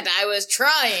comment I was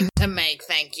trying to make,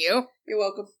 thank you. You're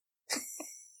welcome.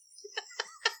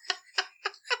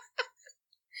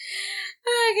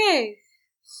 Okay.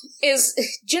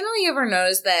 Generally you ever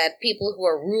notice that people who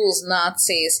are rules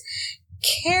Nazis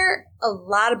care a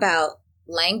lot about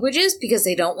languages because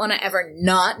they don't want to ever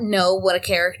not know what a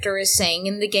character is saying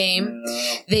in the game.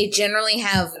 They generally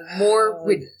have more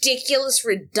ridiculous,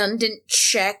 redundant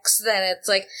checks that it's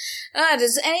like,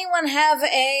 does anyone have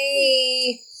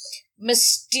a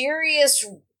mysterious...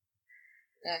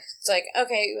 it's like,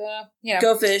 okay,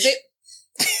 Go fish.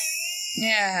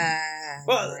 Yeah.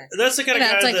 Well, that's the kind of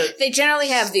guy that... They generally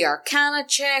have the Arcana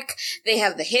check, they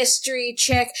have the History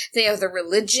check, they have the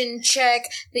Religion check,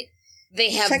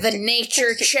 they have the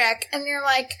nature check, and you're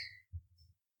like,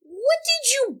 what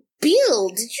did you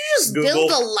build? Did you just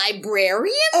build a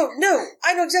librarian? Oh, no.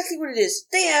 I know exactly what it is.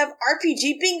 They have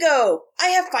RPG bingo. I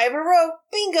have 5 in a row.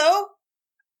 Bingo.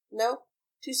 No?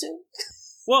 Too soon?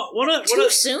 Well, Too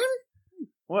soon?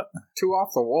 What? Too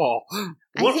off the wall.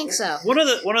 I think so. One of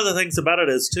the things about it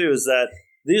is, too, is that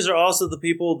these are also the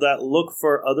people that look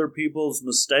for other people's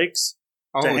mistakes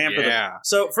to hamper them.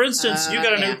 So, for instance, you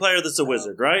got a new player that's a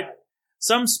wizard, right?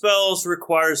 Some spells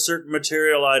require certain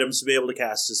material items to be able to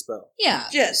cast a spell. Yeah.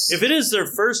 Yes. If it is their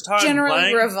first time Generally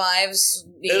playing... revives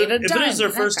If it is their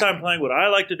first time playing, what I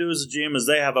like to do as a GM is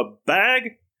they have a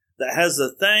bag that has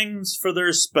the things for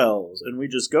their spells, and we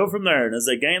just go from there. And as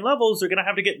they gain levels, they're going to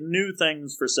have to get new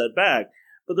things for said bag.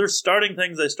 But they're starting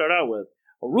things they start out with.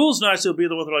 A rules Nazi will be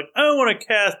the one that are like, I want to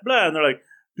cast blah, and they're like,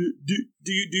 do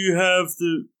you have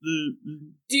the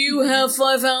Do you have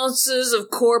 5 ounces of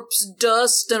corpse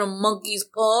dust and a monkey's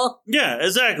paw? Yeah,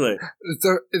 exactly.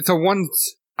 The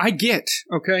ones I get.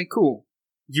 Okay, cool.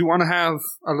 You want to have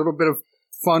a little bit of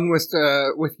fun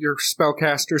with your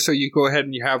spellcaster, so you go ahead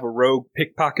and you have a rogue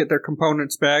pickpocket their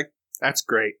components bag. That's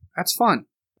great. That's fun.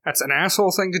 That's an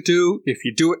asshole thing to do. If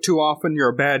you do it too often, you're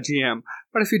a bad GM.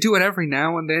 But if you do it every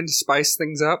now and then to spice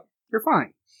things up, you're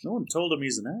fine. No one told him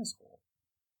he's an asshole.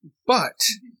 But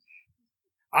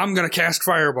I'm going to cast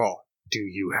Fireball. Do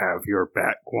you have your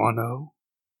bat guano?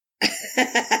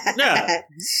 Yeah.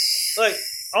 Like,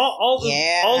 all of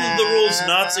the rules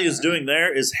Nazi is doing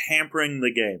there is hampering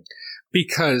the game.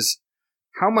 Because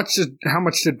how much did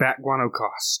bat guano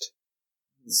cost?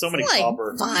 So many like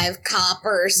copper. 5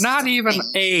 coppers. Not even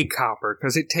a copper,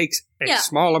 because it takes a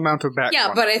small amount of bat guano.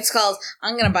 Yeah, but it's called,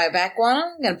 I'm going to buy bat guano,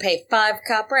 I'm going to pay 5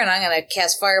 copper, and I'm going to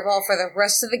cast Fireball for the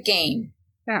rest of the game.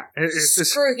 Yeah,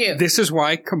 Screw you. This is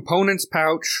why components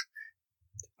pouch,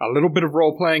 a little bit of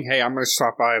role playing. Hey, I'm going to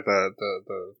stop by the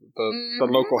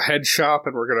local head shop,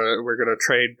 and we're gonna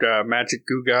trade magic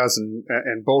gugas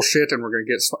and bullshit, and we're gonna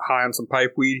get high on some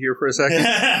pipe weed here for a second.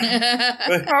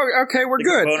 Oh, okay, we're the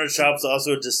good. Component shop's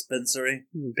also a dispensary.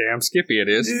 Damn Skippy, it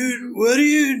is. Dude, what do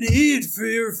you need for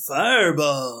your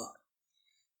Fireball?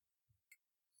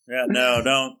 Yeah, no,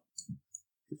 don't.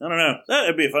 I don't know.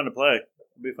 It'd be fun to play.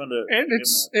 It'd be fun to.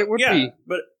 It would be.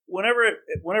 But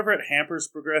whenever it hampers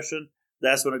progression,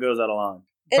 that's when it goes out of line.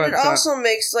 And it also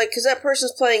makes, like, because that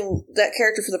person's playing that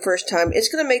character for the first time, it's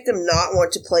going to make them not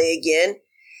want to play again.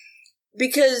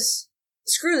 Because,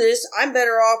 screw this, I'm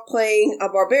better off playing a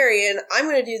barbarian. I'm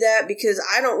going to do that because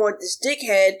I don't want this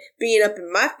dickhead being up in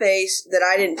my face that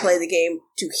I didn't play the game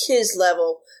to his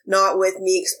level, not with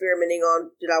me experimenting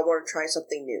on, did I want to try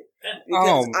something new?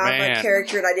 Because I'm a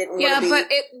character and I didn't want to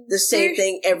be the same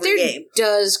thing every game. There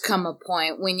does come a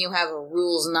point when you have a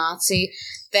rules Nazi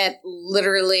that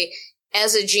literally,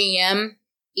 as a GM,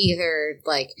 either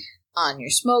like on your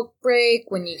smoke break,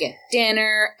 when you get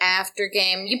dinner, after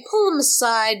game, you pull them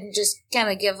aside and just kind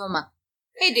of give them a,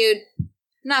 hey dude,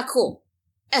 not cool.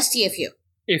 STFU.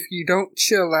 If you don't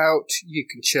chill out, you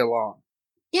can chill on.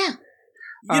 Yeah.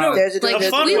 You know, there's a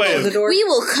fun way of... We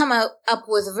will come up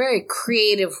with a very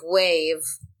creative way of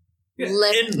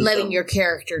letting your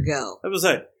character go. I was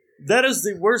like, that is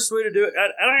the worst way to do it.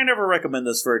 And I never recommend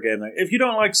this for a game. If you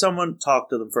don't like someone, talk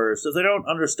to them first. If they don't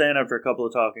understand after a couple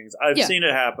of talkings, I've seen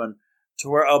it happen to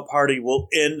where a party will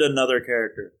end another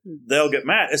character. They'll get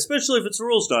mad, especially if it's a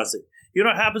rules Nazi. You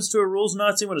know what happens to a rules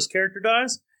Nazi when his character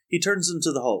dies? He turns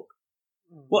into the Hulk.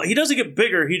 Well, he doesn't get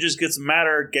bigger. He just gets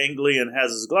madder, gangly, and has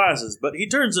his glasses. But he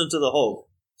turns into the Hulk.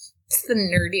 It's the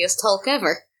nerdiest Hulk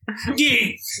ever. Have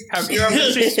you ever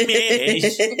seen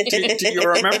do you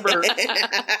remember?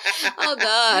 Oh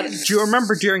God! Do you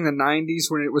remember during the 90s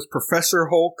when it was Professor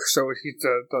Hulk? So he's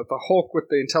the Hulk with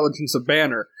the intelligence of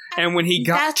Banner, and when he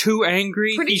got too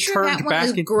angry, he turned back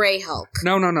into Gray Hulk.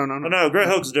 No. No, Gray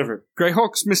Hulk's different. Gray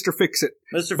Hulk's Mr. Fix-It.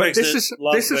 Mr. Fix-It.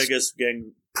 Las Vegas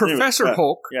gang. Professor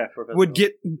Hulk Professor would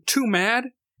get too mad.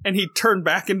 And he'd turn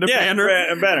back into Banner.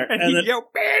 Banner. And he'd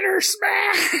yell, Banner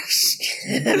smash!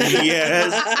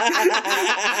 Yes.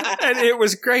 And it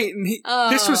was great. And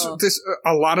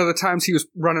a lot of the times he was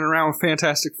running around with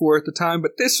Fantastic Four at the time,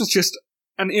 but this was just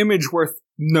an image worth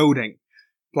noting.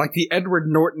 Like the Edward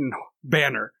Norton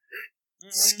Banner.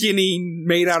 Skinny,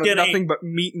 made out of nothing but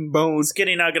meat and bones.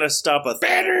 Skinny not gonna stop a thing.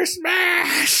 Banner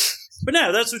smash! But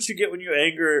no, that's what you get when you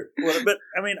anger. But,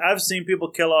 I mean, I've seen people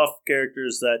kill off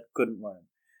characters that couldn't learn.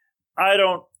 I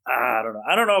don't know.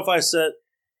 I don't know if I sit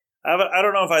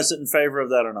in favor of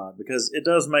that or not, because it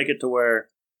does make it to where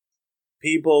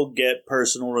people get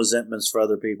personal resentments for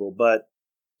other people. But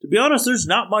to be honest, there's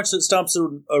not much that stops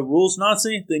a rules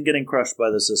Nazi than getting crushed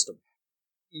by the system.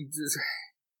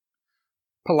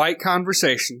 Polite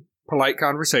conversation, polite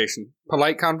boot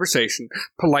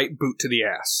to the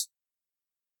ass.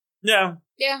 Yeah.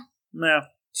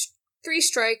 3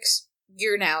 strikes,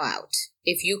 you're now out.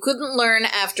 If you couldn't learn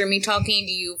after me talking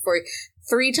to you for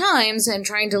 3 times and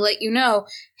trying to let you know,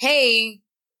 hey,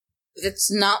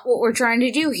 that's not what we're trying to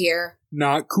do here.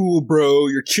 Not cool, bro.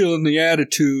 You're chilling the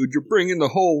attitude. You're bringing the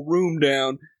whole room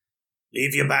down.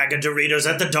 Leave your bag of Doritos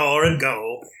at the door and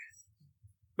go.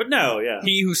 But no, yeah.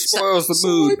 He who spoils the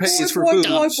mood pays for booze.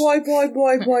 Boy.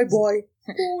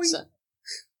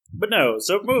 But no,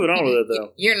 so moving on with it,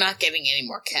 though. You're not getting any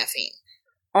more caffeine.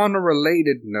 On a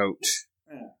related note,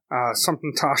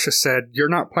 something Tasha said, you're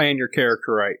not playing your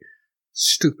character right.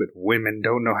 Stupid women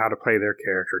don't know how to play their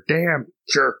character. Damn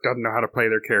jerk doesn't know how to play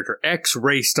their character. X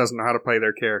race doesn't know how to play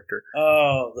their character.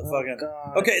 Oh, fucking...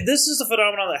 God. Okay, this is a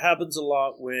phenomenon that happens a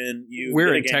lot when you...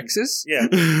 We're in Texas? Yeah,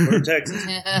 we're in Texas.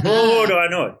 Oh, no, I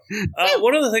know it.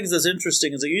 One of the things that's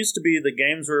interesting is it used to be the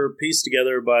games were pieced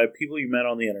together by people you met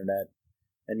on the internet.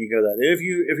 And you go that. If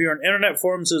you're on internet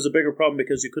forums, there's a bigger problem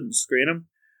because you couldn't screen them.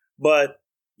 But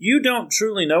you don't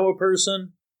truly know a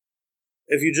person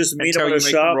if you just meet them at a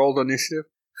shop. Rolled initiative.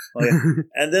 Oh, yeah.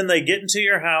 And then they get into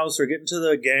your house or get into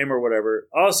the game or whatever.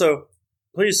 Also,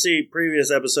 please see previous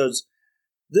episodes.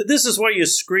 This is why you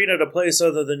screen at a place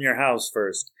other than your house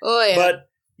first. Oh yeah. But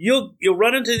you'll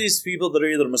run into these people that are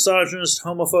either misogynists,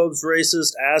 homophobes,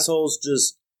 racist, assholes,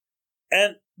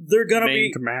 and they're gonna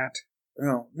be Matt.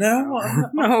 No, I'm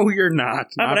not. No, you're not.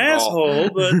 I'm Not an at all. asshole,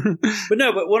 but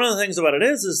one of the things about it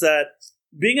is that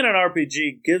being in an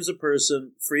RPG gives a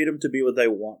person freedom to be what they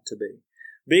want to be.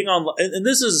 Being online, and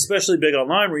this is especially big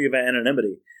online where you have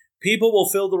anonymity. People will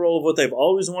fill the role of what they've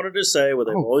always wanted to say, what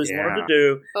they've always wanted to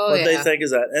do, what they think is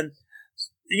that. And,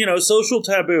 social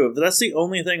taboo, if that's the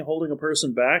only thing holding a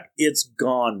person back, it's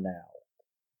gone now.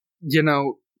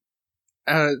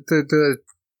 The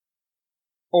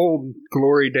old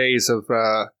glory days of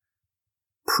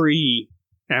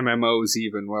pre-MMOs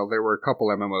even, well, there were a couple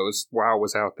MMOs, WoW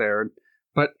was out there,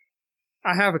 but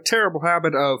I have a terrible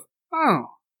habit of,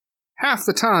 half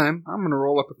the time, I'm going to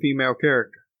roll up a female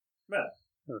character.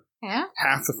 Yeah.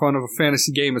 Half the fun of a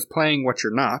fantasy game is playing what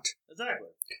you're not. Exactly.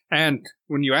 And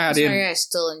when you add I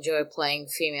still enjoy playing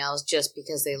females just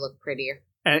because they look prettier.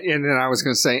 And then I was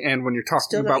going to say, and when you're talking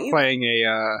Still about not playing a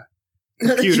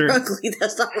Not computer, ugly,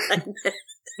 that's not what I meant.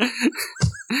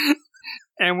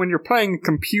 and when you're playing a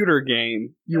computer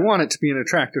game, you want it to be an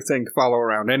attractive thing to follow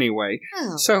around anyway.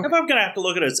 Oh. So If I'm going to have to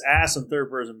look at its ass in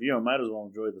third-person view, I might as well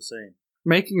enjoy the scene.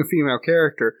 making a female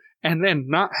character and then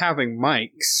not having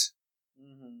mics,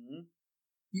 Mm-hmm.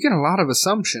 you get a lot of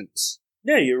assumptions.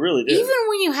 Yeah, you really do. Even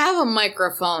when you have a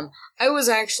microphone, I was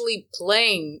actually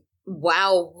playing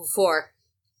WoW before,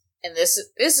 and this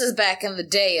is back in the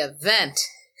day of Vent.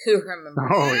 Who remembers?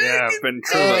 Oh yeah, Ventura.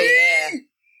 Oh yeah.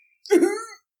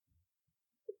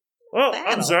 Oh,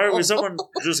 I'm sorry. Someone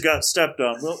just got stepped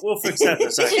on. We'll fix that in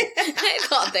a second. I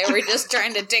thought they were just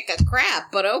trying to take a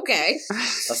crap, but okay.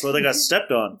 That's why they got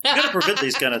stepped on. You gotta prevent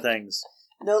these kind of things.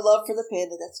 No love for the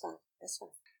panda, that's fine. That's fine.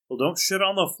 Well, don't shit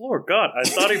on the floor. God, I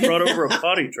thought he brought over a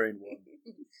potty trained one.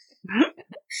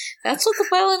 That's what the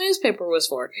pile of newspaper was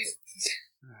for.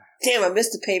 Damn, I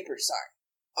missed the paper, sorry.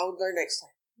 I'll learn next time.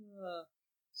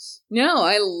 No,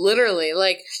 I literally,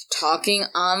 talking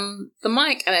on the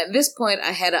mic. And at this point,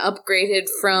 I had upgraded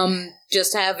from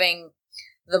just having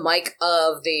the mic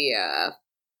of the,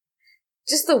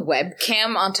 just the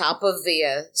webcam on top of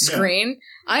the screen.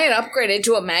 I had upgraded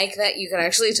to a mic that you could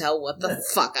actually tell what the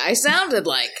fuck I sounded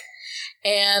like.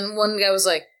 And one guy was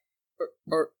like,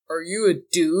 are you a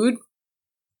dude?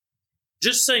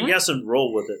 Just say yes and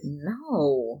roll with it.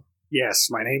 No. Yes,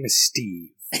 my name is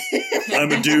Steve.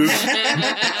 I'm a dude.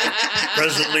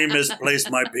 Presently misplaced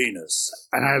my penis.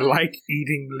 And I like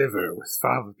eating liver with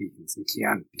fava beans and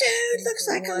Chianti. Dude, looks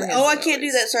like I can't do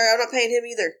that, sorry, I'm not paying him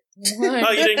either.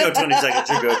 Oh, you didn't go 20 seconds.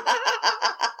 You're good.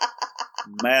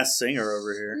 Mass singer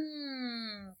over here.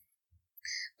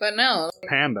 But no.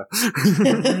 Panda.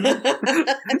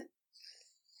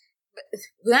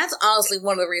 That's honestly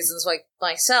one of the reasons why,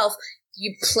 myself,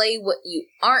 you play what you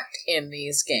aren't in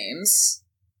these games.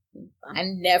 I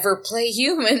never play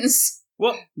humans.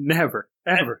 Well, never,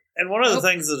 ever. And one of the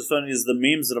things that's funny is the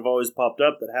memes that have always popped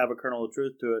up that have a kernel of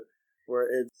truth to it, where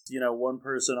it's, one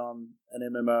person on an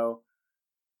MMO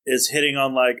is hitting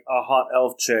on, a hot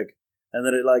elf chick, and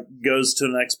then it, goes to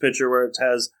the next picture where it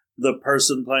has the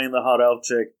person playing the hot elf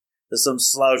chick is some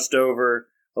slouched over,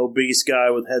 obese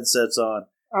guy with headsets on.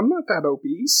 I'm not that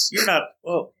obese. You're not.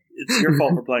 Well, it's your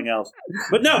fault for playing elves.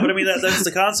 But no, that's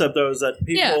the concept, though, is that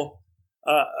people...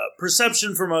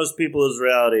 perception for most people is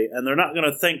reality, and they're not going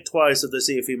to think twice if they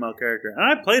see a female character. And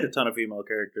I played a ton of female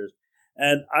characters,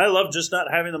 and I love just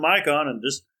not having the mic on and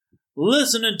just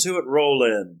listening to it roll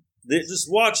in.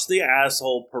 Just watch the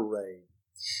asshole parade.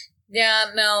 Yeah,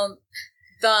 no.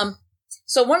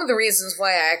 So one of the reasons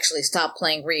why I actually stopped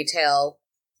playing retail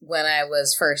when I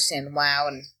was first in WoW,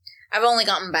 and I've only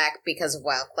gotten back because of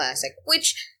WoW Classic,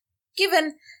 which,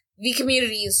 given the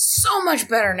community is so much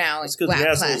better now. It's because the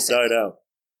assholes died out.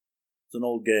 It's an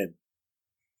old game.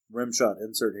 Rimshot,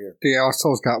 insert here. The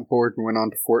assholes got bored and went on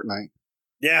to Fortnite.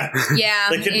 Yeah. Yeah.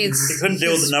 They couldn't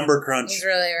deal with the number crunch. He's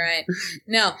really right.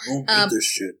 No. Won't get this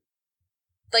shit.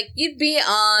 You'd be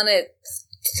on at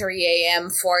 3 a.m.,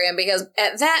 4 a.m., because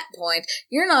at that point,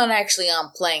 you're not actually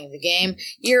on playing the game.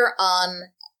 You're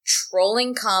on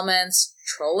trolling comments,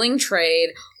 trolling trade,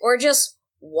 or just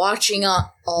watching it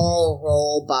all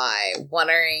roll by,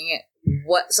 wondering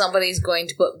what somebody's going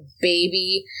to put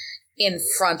baby in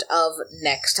front of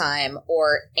next time,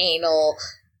 or anal,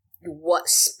 what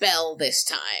spell this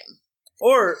time.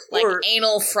 Or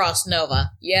anal Frost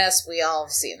Nova. Yes, we all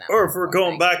have seen that. Or if we're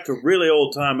going back to really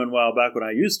old time and back when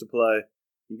I used to play,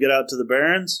 you get out to the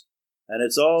Barrens, and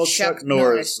it's all Chuck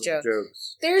Norris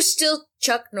jokes. There's still,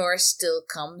 Chuck Norris still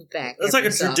comes back. That's like a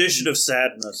tradition of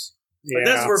sadness. Yeah.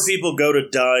 That's where people go to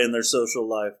die in their social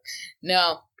life.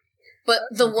 No. But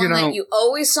the one that you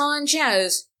always saw in chat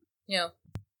is,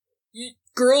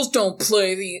 girls don't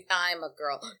play the I'm a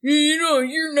girl.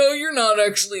 You're not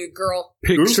actually a girl.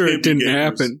 Picture it didn't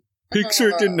happen.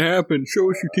 Pixar didn't happen. Show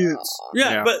us your tits.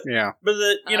 Yeah, but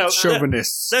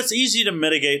chauvinists. That's easy to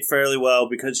mitigate fairly well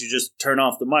because you just turn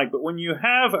off the mic. But when you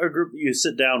have a group that you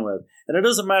sit down with, and it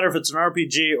doesn't matter if it's an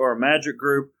RPG or a Magic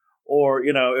group, or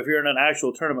if you're in an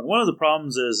actual tournament, one of the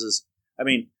problems is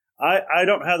I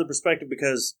don't have the perspective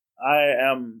because I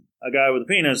am a guy with a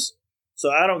penis, so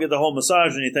I don't get the whole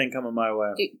misogyny thing coming my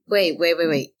way. Wait.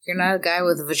 You're not a guy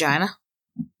with a vagina?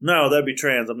 No, that'd be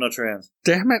trans. I'm not trans.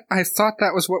 Damn it, I thought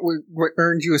that was what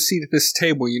earned you a seat at this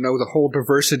table, the whole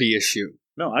diversity issue.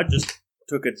 No, I just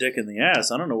took a dick in the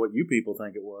ass. I don't know what you people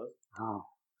think it was. Oh.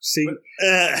 See, but,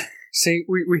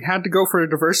 we had to go for a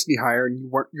diversity hire, and you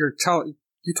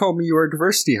told me you were a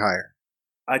diversity hire.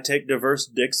 I take diverse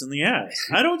dicks in the ass.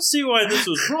 I don't see why this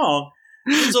was wrong.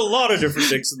 There's a lot of different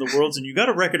dicks in the world, and you got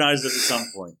to recognize it at some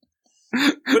point.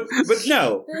 But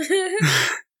no.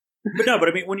 But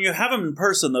I mean, when you have him in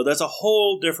person, though, that's a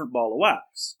whole different ball of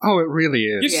wax. Oh, it really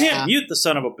is. You can't mute the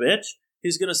son of a bitch.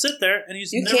 He's going to sit there, and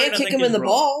he's You never can't gonna kick think him in he's the wrong.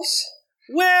 balls.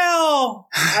 Well,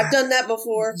 I've done that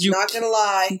before. Not gonna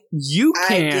lie. You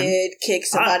can. I did kick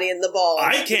somebody in the balls.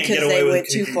 I can't because get away they with went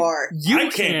too kicking. far. I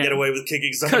can't get away with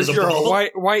kicking someone in because the you're balls.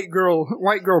 a white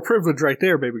girl privilege right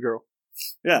there, baby girl.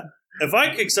 Yeah. If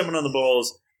I kick someone on the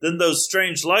balls, then those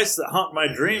strange lights that haunt my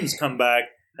dreams come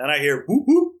back, and I hear whoop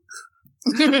whoop.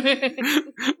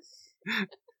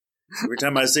 Every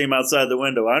time I see them outside the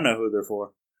window, I know who they're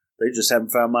for. They just haven't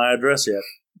found my address yet.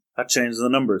 I changed the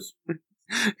numbers.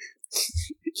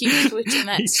 Keep switching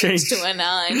that 6 to a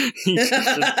 9. Every 3 days,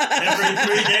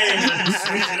 I just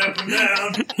switch it up and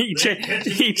down.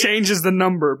 He changes the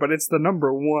number, but it's the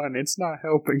number 1. It's not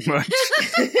helping much.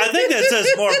 I think that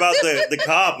says more about the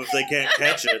cop if they can't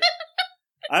catch it.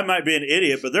 I might be an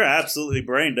idiot, but they're absolutely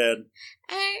brain dead.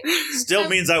 Still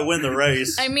means I win the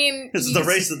race. I mean, it's the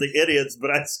race of the idiots,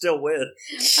 but I still win.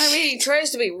 I mean, he tries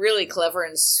to be really clever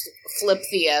and flip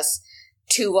the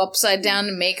 2 upside down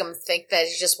to make him think that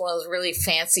he's just one of those really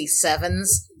fancy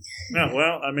 7s. No,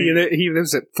 well, I mean, he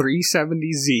lives at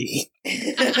 370Z.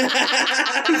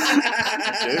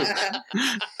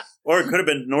 Or it could have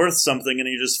been north something, and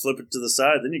you just flip it to the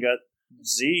side. Then you got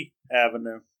Z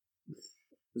Avenue.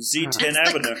 Z10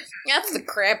 Avenue. That's the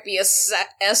crappiest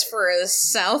S for a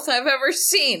South I've ever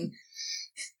seen.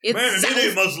 It's Man, an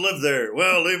idiot must live there.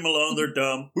 Well, leave them alone. They're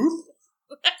dumb.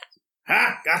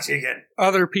 Ha! Gotcha again.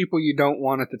 Other people you don't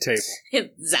want at the table.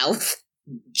 It's South.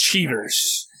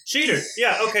 Cheaters. Cheaters.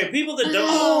 Yeah, okay. People that don't...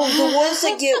 Oh, the ones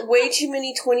that get way too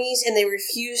many 20s and they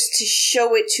refuse to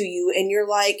show it to you, and you're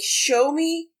like, show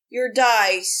me your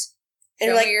dice. And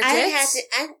Show you're like, me your I tits?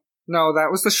 have to... No, that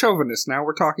was the chauvinist. Now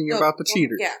we're talking about the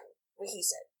cheaters. Yeah, what he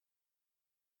said.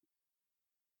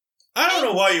 I don't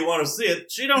know why you want to see it.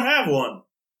 She don't have one.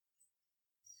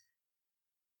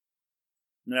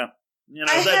 Yeah.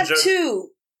 I have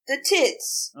 2. The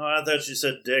tits. Oh, I thought you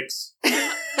said dicks.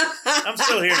 I'm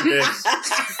still hearing dicks.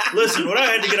 Listen, what I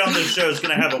had to get on this show is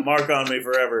going to have a mark on me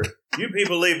forever. You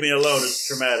people leave me alone. It's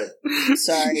traumatic.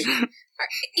 Sorry.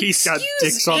 He's got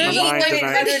dicks on the I'll mind get a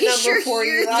tonight. 1-800 number for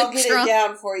you. I'll get drunk. it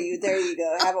down for you. There you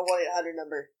go. Have a 1-800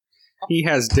 number. He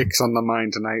has dicks on the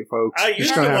mind tonight, folks. I You're used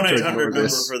just the gonna have to 1-800 ignore number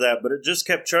this. for that, but it just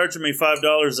kept charging me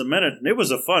 $5 a minute, and it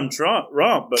was a fun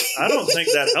romp, but I don't think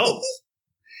that helps.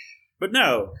 But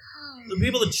no, the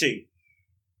people that cheat.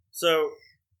 So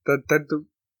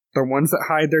The ones that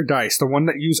hide their dice, the one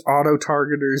that use auto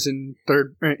targeters in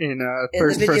third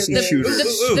person video shooters.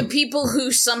 The people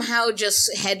who somehow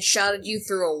just headshotted you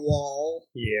through a wall.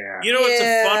 Yeah. you know what's a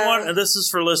Yeah. fun one? And this is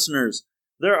for listeners.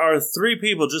 There are 3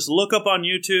 people. Just look up on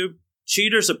YouTube,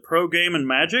 cheaters at Pro Game and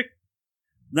Magic.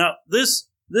 Now, this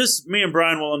me and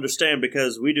Brian will understand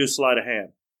because we do sleight of hand.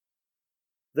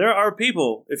 There are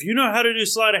people, if you know how to do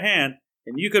sleight of hand,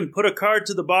 and you can put a card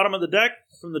to the bottom of the deck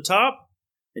from the top,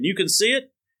 and you can see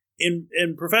it,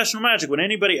 in professional Magic, when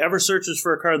anybody ever searches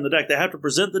for a card in the deck, they have to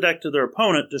present the deck to their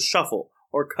opponent to shuffle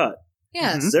or cut.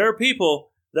 Yes. There are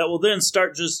people that will then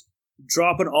start just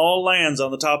dropping all lands on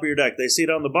the top of your deck. They see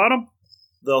it on the bottom,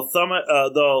 they'll thumb it,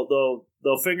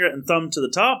 they'll finger it and thumb to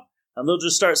the top, and they'll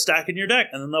just start stacking your deck,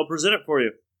 and then they'll present it for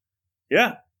you.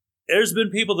 Yeah, there's been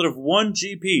people that have won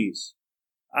GPs.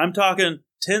 I'm talking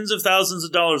tens of thousands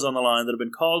of dollars on the line that have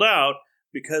been called out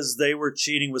because they were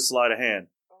cheating with sleight of hand.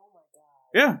 Oh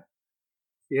my god. Yeah.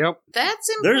 Yep. That's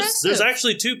impressive. There's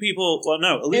actually 2 people, well,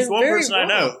 no, at least It's one very person I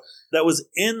know wrong. that was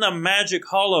in the Magic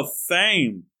Hall of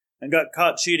Fame and got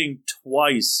caught cheating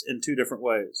twice in 2 different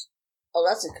ways. Oh,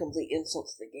 that's a complete insult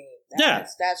to the game. Yeah.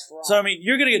 That's wrong. So, I mean,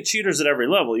 you're going to get cheaters at every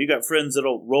level. You got friends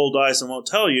that'll roll dice and won't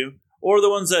tell you, or the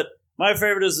ones that, my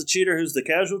favorite is the cheater who's the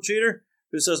casual cheater,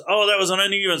 who says, oh, that was on an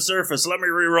uneven surface, let me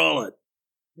re-roll it.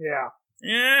 Yeah.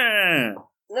 Yeah.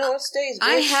 No, it stays. Bitch.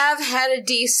 I have had a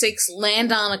D6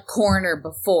 land on a corner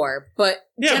before, but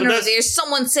generally there's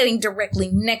someone sitting directly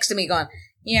next to me going,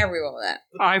 yeah, reroll that.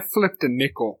 I flipped a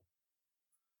nickel.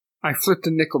 And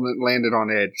it landed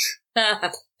on edge.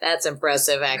 That's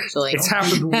impressive, actually. It's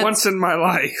happened once in my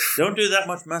life. Don't do that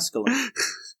much mescaline.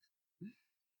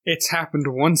 It's happened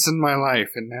once in my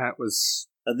life, and that was...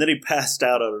 And then he passed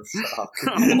out of shock.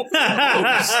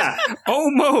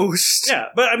 Almost. Yeah,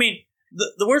 but I mean,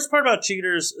 the worst part about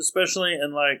cheaters, especially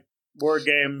in like board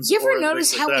games... You ever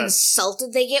notice how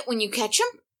insulted they get when you catch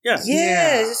them? Yeah.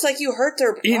 Yes, it's like you hurt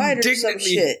their pride or some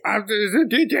shit.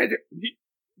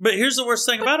 But here's the worst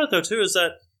thing about it, though, too, is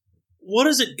that what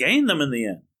does it gain them in the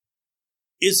end?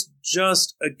 It's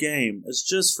just a game. It's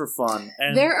just for fun.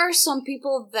 And there are some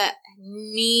people that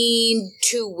need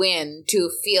to win to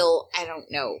feel, I don't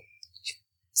know,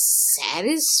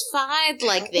 satisfied,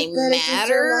 like they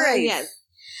matter. Yeah.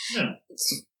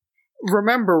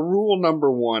 Remember, rule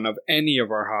number 1 of any of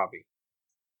our hobby.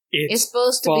 It's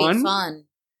supposed to be fun.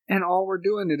 And all we're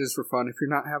doing it is for fun. If you're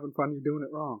not having fun, you're doing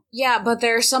it wrong. Yeah, but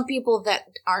there are some people that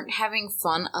aren't having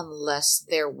fun unless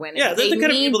they're winning. Yeah, they're the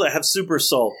kind of people that have super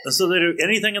salt. And so they do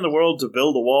anything in the world to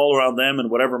build a wall around them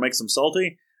and whatever makes them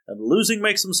salty. And losing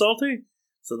makes them salty,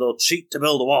 so they'll cheat to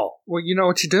build a wall. Well, you know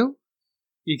what you do?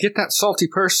 You get that salty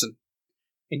person,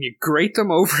 and you grate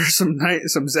them over some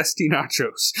zesty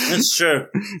nachos. That's true.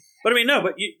 But I mean, no,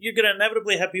 but you're going to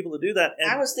inevitably have people to do that. And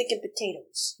I was thinking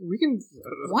potatoes. We can...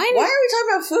 Why are we talking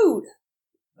about food?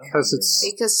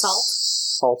 Because salt.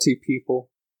 Salty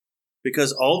people.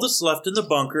 Because all that's left in the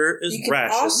bunker is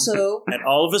ration. Also... And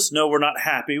all of us know we're not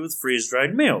happy with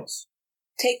freeze-dried meals.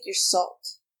 Take your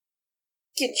salt.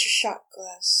 Get your shot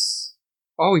glass.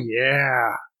 Oh,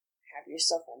 yeah. Have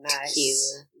yourself a nice...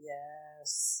 Tequila.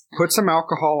 Yes. Put some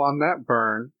alcohol on that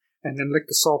burn, and then lick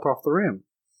the salt off the rim.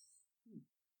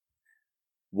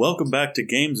 Welcome back to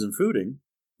Games and Fooding.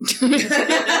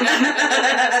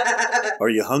 Are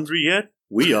you hungry yet?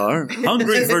 We are.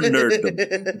 Hungry for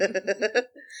nerddom.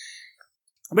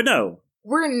 But no.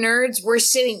 We're nerds. We're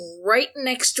sitting right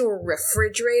next to a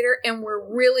refrigerator, and we're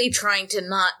really trying to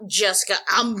not just go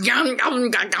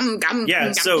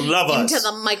yeah, so love us. into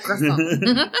the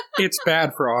microphone. It's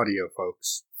bad for audio,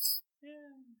 folks.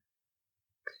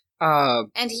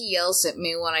 And he yells at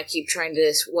me when I keep trying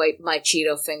to wipe my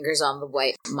Cheeto fingers on the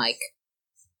white mic.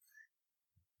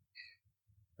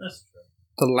 That's true.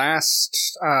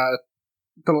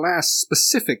 The last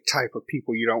specific type of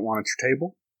people you don't want at your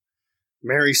table: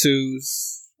 Mary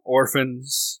Sue's,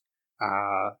 orphans.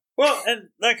 Well, and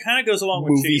that kind of goes along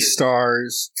with movie cheaters.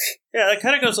 Stars. Yeah, that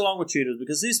kind of goes along with cheaters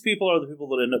because these people are the people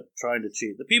that end up trying to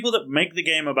cheat. The people that make the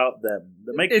game about them,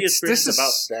 that make the experience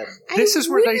about them. This is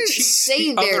where they cheat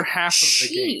say the other half of the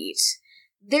game.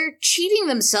 They're cheating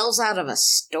themselves out of a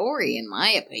story, in my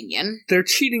opinion. They're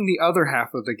cheating the other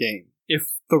half of the game.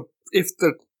 If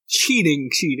the cheating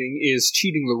is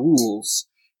cheating the rules,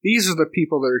 these are the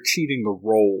people that are cheating the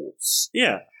roles.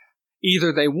 Yeah.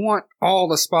 Either they want all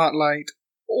the spotlight,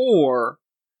 or,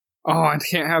 I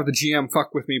can't have the GM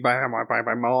fuck with me by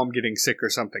my mom getting sick or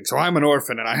something, so I'm an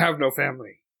orphan and I have no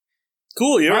family.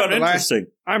 Cool, you're uninteresting.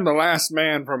 I'm the last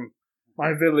man from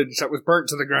my village that was burnt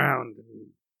to the ground.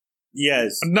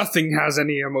 Yes. Nothing has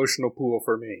any emotional pool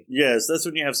for me. Yes, that's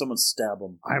when you have someone stab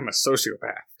them. I'm a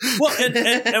sociopath. Well,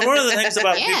 and one of the things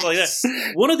about people like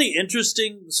that, one of the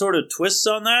interesting sort of twists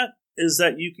on that is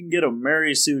that you can get a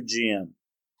Mary Sue GM.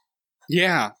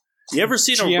 Yeah. You ever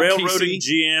seen a railroading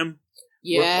GM?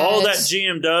 Yes. Where all that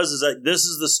GM does is that this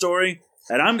is the story,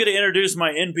 and I'm going to introduce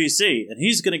my NPC, and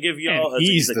he's going to give you all.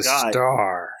 He's the guy,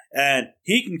 star, and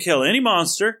he can kill any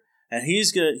monster, and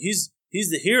he's the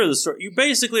hero of the story. You're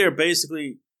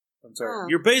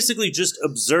basically just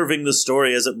observing the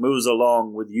story as it moves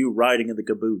along with you riding in the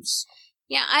caboose.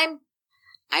 Yeah,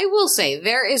 I will say,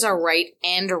 there is a right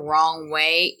and a wrong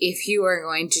way if you are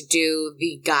going to do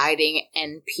the guiding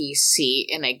NPC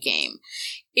in a game.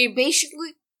 It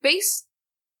basically,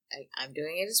 I'm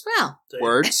doing it as well.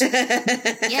 Words?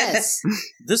 Yes.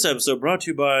 This episode brought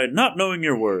to you by Not Knowing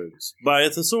Your Words, by a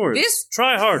Thesaurus.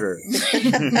 Try harder.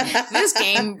 This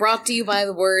game brought to you by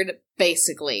the word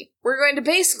basically. We're going to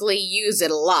basically use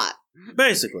it a lot.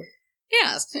 Basically.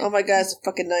 Yes. Oh my god, it's the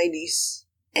fucking 90s.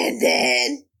 And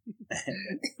then...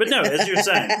 But no, as you're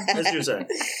saying.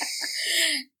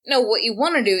 No, what you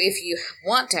want to do if you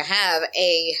want to have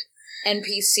a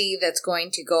NPC that's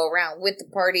going to go around with the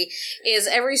party is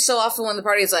every so often when the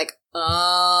party is like,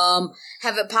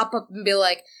 have it pop up and be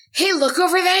like, hey, look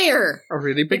over there. A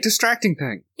really big distracting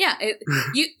thing. Yeah,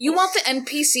 you want the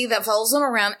NPC that follows them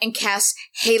around and casts,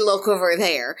 hey, look over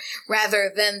there,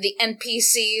 rather than the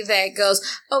NPC that goes,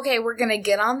 okay, we're going to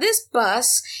get on this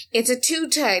bus. It's a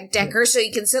 2-decker, so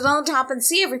you can sit on the top and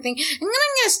see everything. And then I'm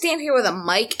going to stand here with a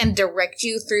mic and direct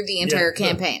you through the entire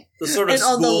campaign. The sort of and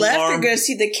on the left, alarm. you're going to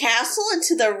see the castle, and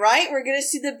to the right, we're going to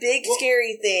see the big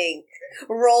scary thing.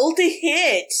 Roll to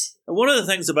hit. And one of the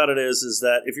things about it is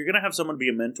that if you're going to have someone be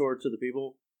a mentor to the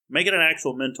people, make it an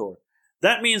actual mentor.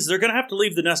 That means they're going to have to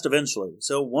leave the nest eventually.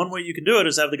 So one way you can do it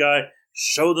is have the guy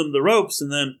show them the ropes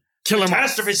and then Kill him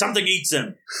catastrophe, something eats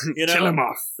him. You know? Kill him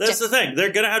off. That's the thing.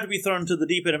 They're going to have to be thrown to the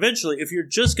deep end eventually. If you're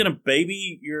just going to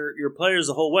baby your players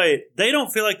the whole way, they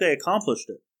don't feel like they accomplished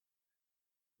it.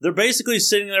 They're basically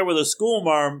sitting there with a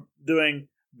schoolmarm doing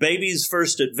baby's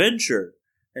first adventure.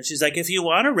 And she's like, if you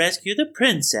want to rescue the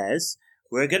princess,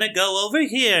 we're going to go over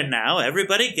here now.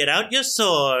 Everybody get out your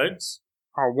swords.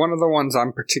 One of the ones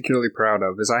I'm particularly proud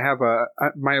of is I have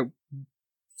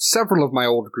several of my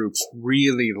old groups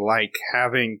really like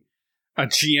having a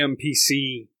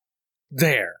GMPC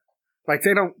there. Like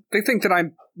they think that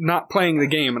I'm not playing the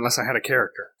game unless I had a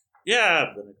character.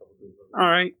 Yeah. All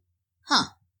right. Huh.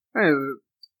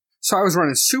 So I was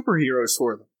running superheroes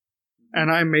for them. And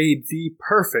I made the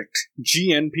perfect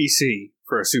GNPC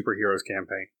for a superheroes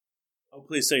campaign. Oh,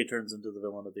 please say he turns into the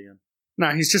villain at the end.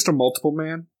 Nah, he's just a multiple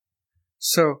man.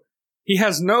 So he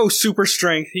has no super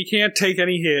strength. He can't take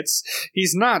any hits.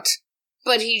 He's not.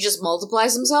 But he just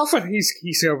multiplies himself? But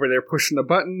he's over there pushing the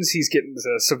buttons. He's getting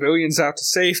the civilians out to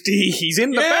safety. He's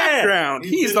in the background.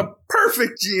 He's the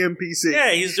perfect GMPC.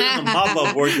 Yeah, he's doing the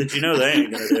mop-up work that you know they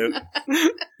ain't gonna do.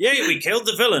 Yeah, we killed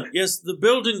the villain. Yes, the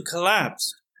building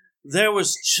collapsed. There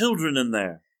was children in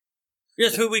there.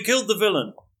 Yes, but we killed the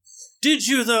villain. Did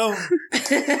you, though?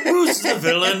 Who's the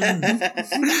villain?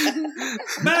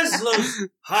 Maslow's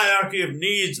hierarchy of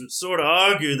needs would sort of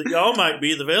argue that y'all might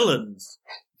be the villains.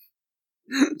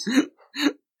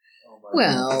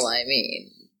 Well, I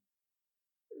mean...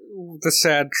 The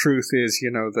sad truth is,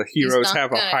 the heroes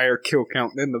have a higher kill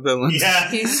count than the villains. Yeah,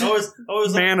 I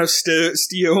was Man of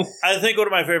Steel. I think one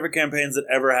of my favorite campaigns that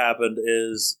ever happened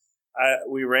is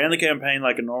we ran the campaign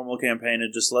like a normal campaign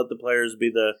and just let the players be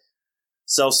the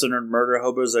self-centered murder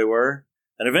hobos they were.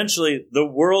 And eventually, the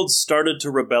world started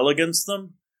to rebel against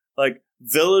them. Like,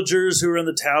 villagers who were in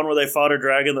the town where they fought a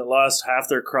dragon that lost half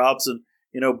their crops and,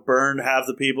 burned half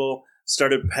the people,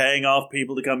 started paying off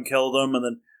people to come kill them and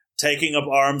then taking up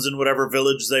arms in whatever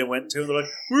village they went to. And they're like,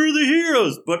 we're the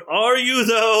heroes, but are you,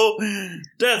 though?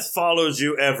 Death follows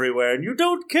you everywhere, and you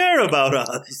don't care about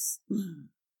us.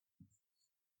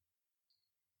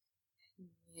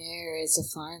 There is a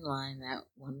fine line that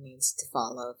one needs to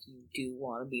follow if you do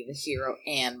want to be the hero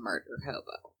and murder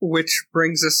hobo. Which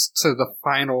brings us to the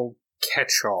final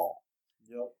catch-all.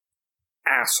 Yep.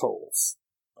 Assholes.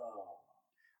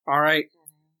 Alright.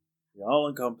 The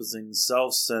all-encompassing,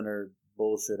 self-centered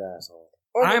bullshit asshole.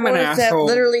 Or the I'm an ones asshole.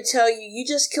 that literally tell you, you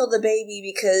just killed the baby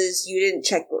because you didn't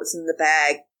check what was in the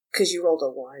bag because you rolled a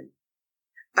 1.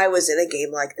 I was in a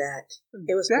game like that.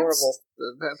 It was horrible.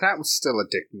 That was still a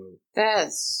dick move.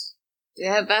 That's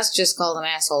just called an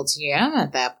asshole to you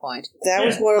at that point. That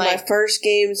was one of my first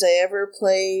games I ever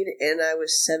played, and I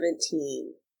was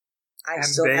 17. And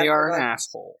they are an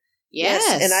asshole.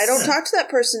 Yes. And I don't talk to that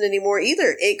person anymore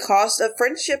either. It cost a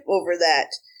friendship over that.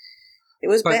 It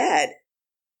was bad.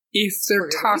 If they're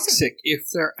toxic, if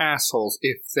they're assholes,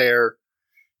 if they're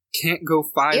can't go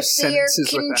 5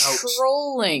 sentences without... If they're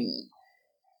controlling.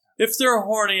 If they're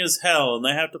horny as hell and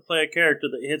they have to play a character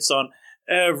that hits on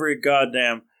every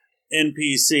goddamn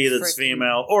NPC that's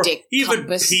female, or even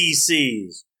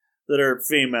PCs that are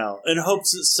female, in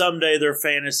hopes that someday their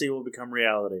fantasy will become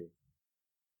reality.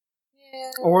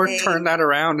 Or turn that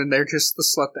around and they're just the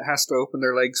slut that has to open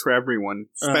their legs for everyone,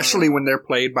 especially when they're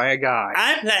played by a guy.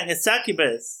 I'm playing a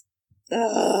succubus.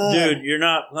 Dude, you're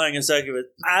not playing a succubus.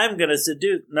 I'm gonna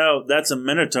seduce. No, that's a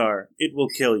minotaur. It will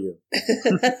kill you.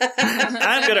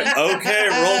 I'm gonna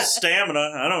roll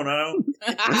stamina. I don't know.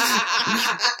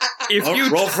 If you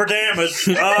roll for damage.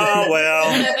 Oh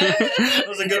well, that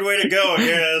was a good way to go, I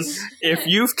guess. If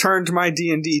you've turned my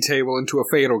D&D table into a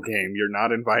Fatal game, you're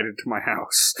not invited to my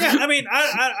house. Yeah, I mean,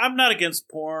 I'm not against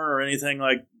porn or anything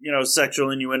like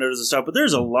sexual innuendos and stuff, but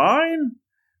there's a line.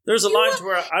 There's a line to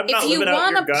where I'm not living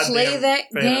out your goddamn If you want to play that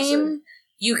fantasy. game,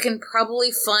 you can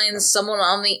probably find someone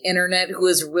on the internet who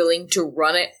is willing to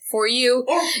run it for you.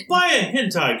 Or buy a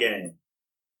hentai game.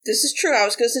 This is true. I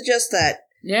was going to suggest that.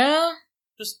 Yeah?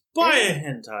 Just buy a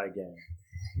hentai game.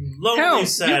 Lonely, Hell,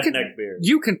 sad neckbeard.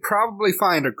 You can probably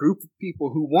find a group of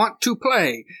people who want to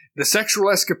play the sexual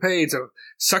escapades of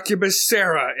Succubus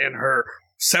Sarah and her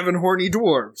 7 horny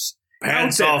dwarves.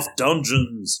 Pants off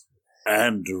Dungeons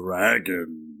and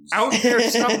Dragons. Out there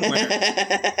somewhere.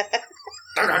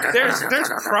 There's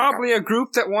probably a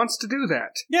group that wants to do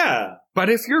that. Yeah. But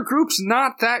if your group's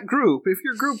not that group, if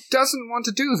your group doesn't want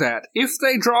to do that, if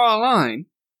they draw a line,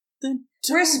 Then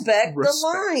Respect the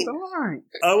line. the line.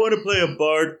 I want to play a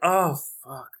bard. Oh,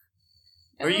 fuck.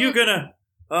 Are you gonna...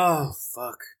 Oh,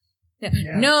 fuck.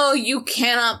 No, you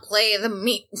cannot play the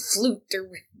meat flute.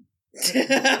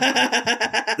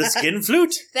 The skin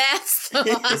flute? That's the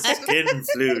The one. skin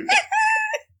flute.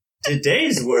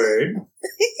 Today's word,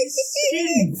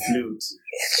 skin flute.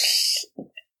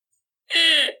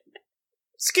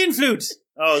 Skin flute.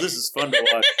 Oh, this is fun to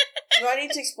watch. Do I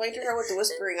need to explain to her what the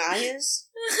whispering eye is?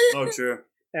 Oh, true.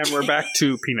 And we're back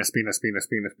to penis, penis, penis,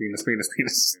 penis, penis, penis,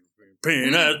 penis.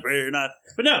 Peanut.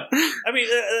 But no, I mean,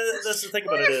 that's the thing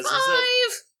about it is that I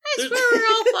swear we're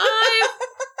all 5.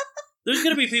 there's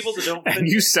going to be people that don't And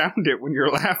you sound it when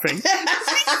you're laughing.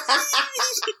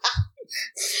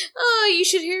 Oh, you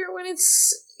should hear it when it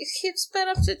hits sped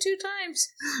up to 2 times.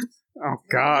 Oh,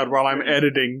 God, while I'm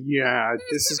editing, yeah,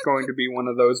 this is going to be one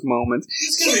of those moments.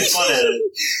 It's going to be a fun edit.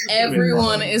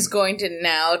 Everyone is going to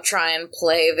now try and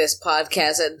play this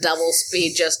podcast at double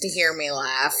speed just to hear me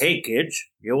laugh. Hey, kids,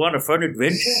 you want a fun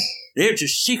adventure? There's a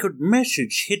secret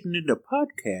message hidden in the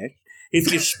podcast if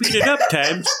you speed it up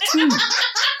times 2.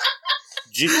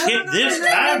 Just hit this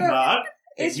time mark,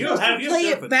 and It's you'll supposed have to play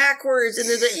yourself it backwards, and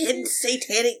there's a hidden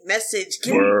satanic message.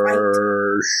 Get it right.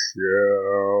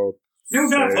 Worship. Do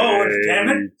not forward, damn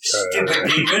it, stupid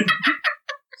demon.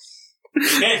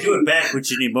 Can't do it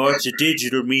backwards anymore. It's a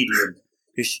digital medium.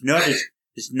 It's not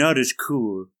as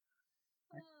cool.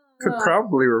 Could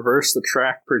probably reverse the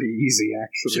track pretty easy,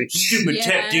 actually. Stupid Yeah.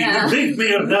 tech demon, leave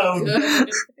me alone. Good.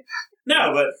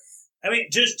 No, but I mean,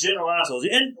 just general assholes.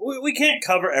 And we can't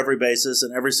cover every basis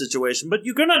and every situation, but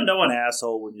you're gonna know an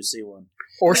asshole when you see one.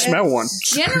 Or smell one.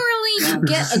 Generally, you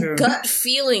get Sure. a gut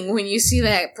feeling when you see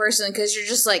that person because you're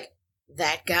just like,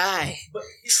 that guy. But,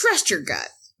 Trust your gut.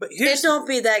 but Don't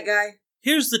be that guy.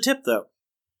 here's the tip, though.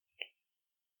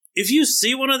 If you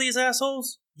see one of these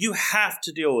assholes, you have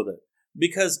to deal with it.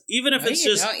 Because even if No, it's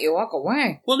you just... don't. You walk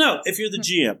away. Well, no, if you're the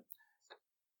GM.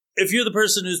 If you're the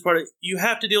person who's part of... You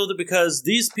have to deal with it because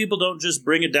these people don't just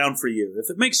bring it down for you. If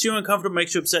it makes you uncomfortable,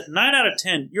 makes you upset, 9 out of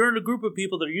 10, you're in a group of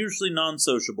people that are usually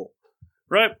non-sociable.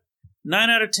 Right? 9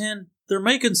 out of 10, they're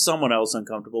making someone else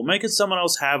uncomfortable, making someone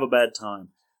else have a bad time.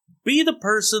 Be the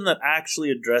person that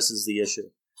actually addresses the issue.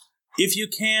 If you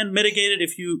can, mitigate it.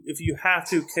 If you have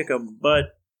to, kick them.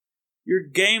 But your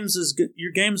games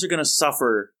are going to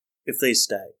suffer if they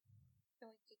stay. Can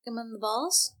we kick him in the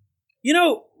balls? You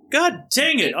know, God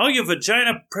dang it! All you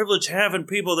vagina privilege having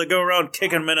people that go around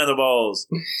kicking men in the balls.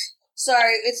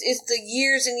 Sorry, it's the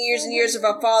years and years and years of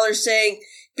our fathers saying,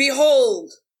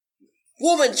 "Behold,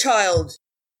 woman child,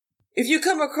 if you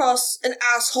come across an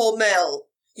asshole male,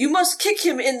 you must kick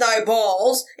him in thy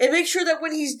balls, and make sure that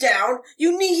when he's down,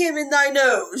 you knee him in thy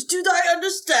nose. Do thou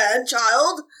understand,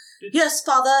 child?" "Yes,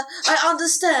 father, I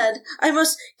understand. I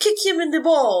must kick him in the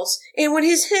balls, and when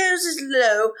his nose is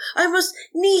low, I must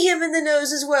knee him in the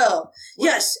nose as well.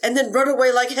 Yes, and then run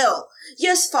away like hell.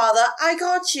 Yes, father, I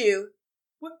got you."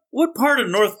 What part of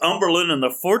Northumberland in the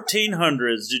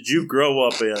 1400s did you grow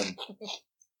up in?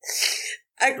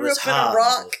 I grew was up in a hard.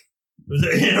 rock. Was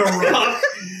it in a rock?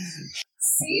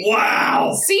 See,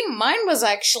 Wow! See, mine was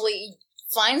actually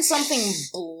find something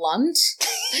blunt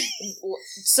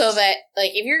so that,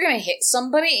 like, if you're going to hit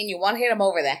somebody and you want to hit them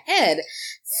over the head,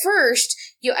 first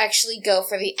you actually go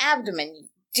for the abdomen.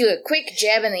 You do a quick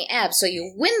jab in the abs, so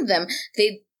you wind them,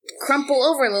 they crumple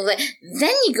over a little bit,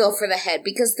 then you go for the head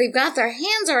because they've got their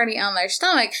hands already on their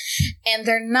stomach and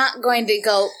they're not going to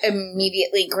go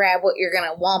immediately grab what you're going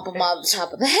to whomp them on the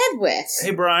top of the head with.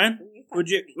 Hey, Brian, would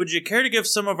you care to give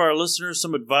some of our listeners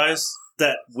some advice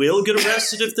that will get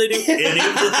arrested if they do any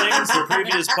of the things the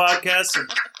previous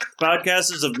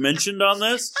podcasters have mentioned on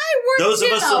this? I worked Those of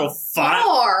in us a that'll find-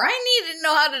 bar. I need to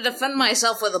know how to defend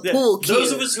myself with a Yeah, pool cue.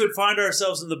 those of us who would find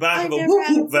ourselves in the back I of a never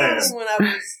had a whoop-whoop van. problem when I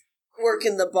was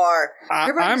working the bar.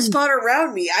 Everybody I'm was fought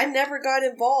around me. I never got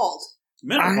involved.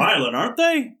 Men are violent, aren't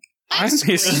they? I I'm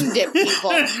screamed at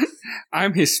people.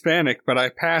 I'm Hispanic, but I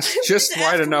pass just Just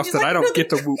right ask enough me, that I don't like- get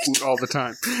the woot woot all the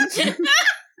time.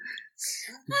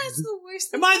 That's the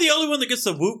worst thing. Am I the only one that gets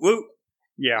the whoop-whoop?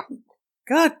 Yeah.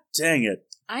 God dang it.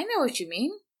 I know what you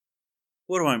mean.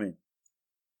 What do I mean?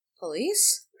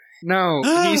 Police? No,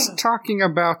 he's talking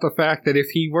about the fact that if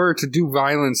he were to do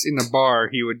violence in a bar,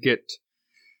 he would get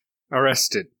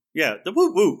arrested. Yeah, the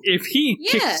whoop whoop. If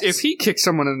he kicks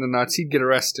someone in the nuts, he'd get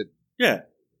arrested. Yeah.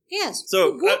 Yes.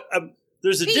 So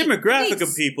there's a Pete, demographic please.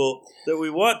 of people that we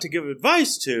want to give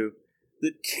advice to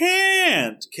that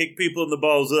can't kick people in the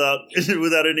balls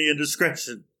without any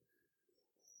indiscretion.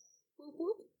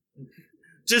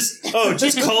 Just call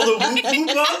the whoop whoop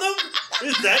on them?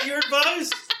 Is that your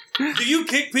advice? Do you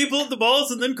kick people in the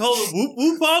balls and then call the whoop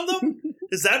whoop on them?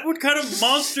 Is that what kind of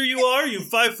monster you are, you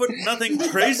 5'0"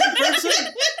 crazy person?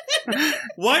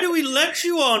 Why do we let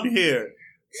you on here?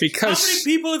 Because how many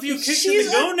people have you kicked She's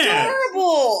in the gonads?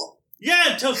 adorable.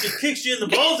 Yeah, until she kicks you in the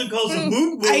balls and calls them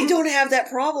whoop whoop. I don't have that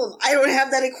problem. I don't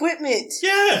have that equipment.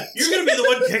 Yeah, you're going to be the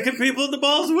one kicking people in the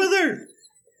balls with her.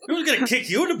 Who's going to kick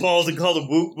you in the balls and call them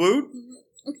whoop whoop?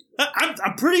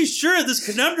 I'm pretty sure this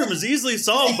conundrum is easily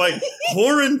solved by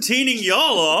quarantining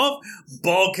y'all off,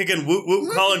 ball kicking, whoop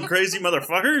whoop, calling crazy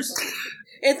motherfuckers.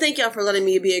 And thank y'all for letting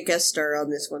me be a guest star on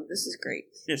this one. This is great.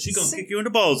 Yeah, she's gonna kick you in the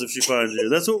balls if she finds you.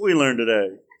 That's what we learned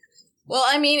today. Well,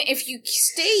 I mean, if you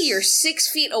stay your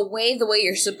 6 feet away the way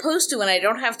you're supposed to, and I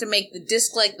don't have to make the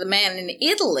disc like the man in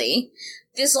Italy,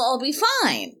 this'll all be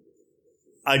fine.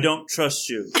 I don't trust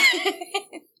you.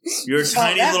 You're a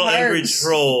tiny that little angry hurts.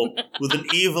 troll with an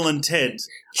evil intent.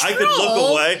 I could look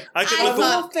Troll? away. I could look away.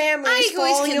 My family I is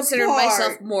always falling considered apart.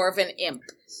 myself more of an imp.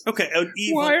 Okay, an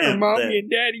evil why are imp mommy then.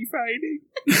 and daddy fighting?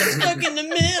 Stuck in the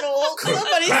middle.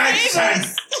 Somebody save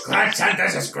us. Grandson,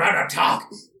 this is grown-up talk.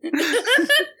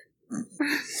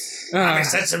 Mommy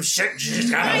said some shit she's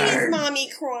gotta Why is learn. mommy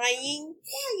crying?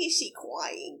 Why is she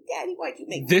crying? Daddy, why'd you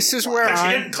make This mommy is cry? where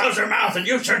She didn't close her mouth, and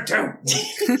you should too.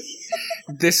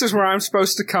 This is where I'm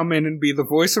supposed to come in and be the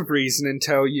voice of reason and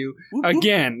tell you, Whoop, whoop.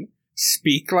 again,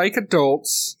 speak like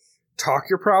adults, talk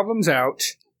your problems out,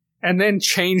 and then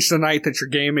change the night that you're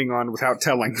gaming on without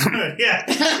telling them. Yeah,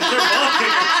 they're ball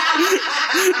kickers.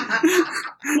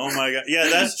 Oh my god! Yeah,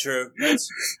 that's true.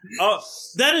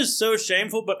 That is so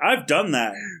shameful. But I've done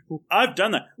that.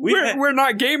 We're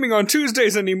not gaming on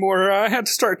Tuesdays anymore. I had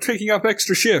to start picking up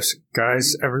extra shifts.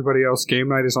 Guys, everybody else game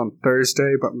night is on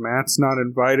Thursday, but Matt's not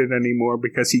invited anymore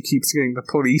because he keeps getting the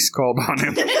police called on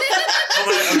him.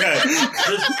 Okay.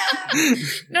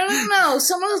 No.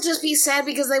 Someone will just be sad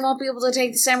because they won't be able to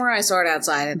take the samurai sword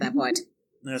outside at that point.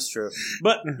 That's true.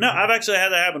 But no, I've actually had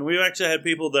that happen. We've actually had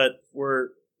people that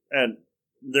were, and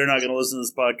they're not going to listen to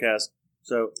this podcast,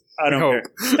 so I don't care.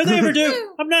 If they ever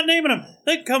do, I'm not naming them.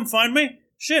 They can come find me.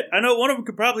 Shit, I know one of them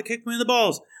could probably kick me in the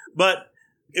balls. But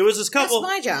it was this couple.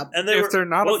 That's my job. And they If were, they're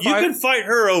not well, a you five- can fight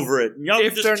her over it. And y'all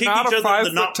If can they're just kick not each a other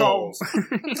in the 5 knot foot tall, balls.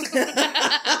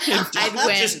 I'd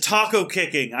win. Just taco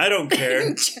kicking. I don't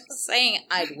care. Just saying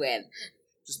I'd win.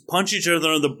 Just punch each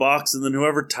other in the box, and then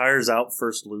whoever tires out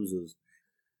first loses.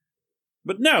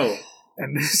 But no.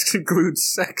 and this concludes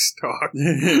sex talk.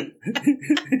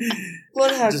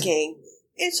 Bloodhound King.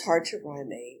 It's hard to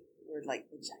rhyme a word like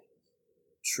vagina.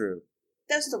 True.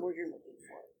 That's the word you're looking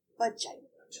for. Vagina.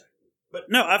 But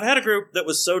no, I've had a group that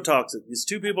was so toxic. These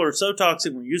two people are so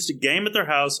toxic. We used to game at their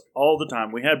house all the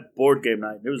time. We had board game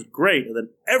night. It was great. And then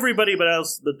everybody but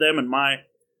them and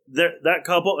that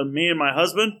couple and me and my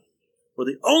husband were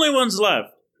the only ones left.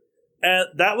 And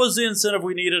that was the incentive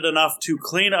we needed enough to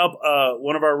clean up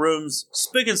one of our rooms,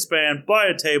 spick and span, buy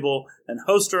a table, and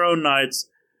host our own nights.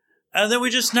 And then we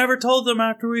just never told them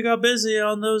after we got busy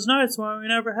on those nights why we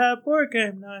never have board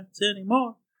game nights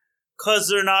anymore. Because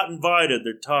they're not invited.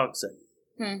 They're toxic.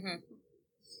 Mm-hmm.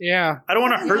 Yeah. I don't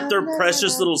want to hurt their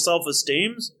precious little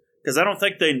self-esteems, because I don't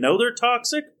think they know they're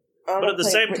toxic. I don't But at the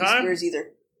play same Britney time- Spears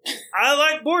either. I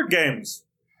like board games.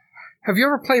 Have you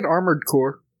ever played Armored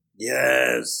Core?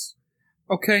 Yes.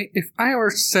 Okay, if I were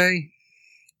to say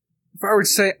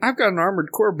I've got an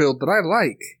Armored Core build that I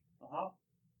like, Uh-huh.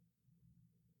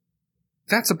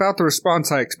 that's about the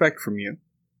response I expect from you.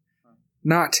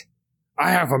 Not,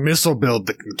 I have a missile build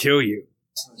that can kill you.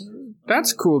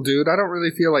 That's cool, dude. I don't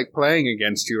really feel like playing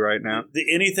against you right now.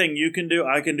 The anything you can do,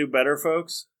 I can do better,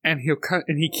 folks. And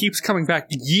he keeps coming back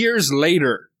years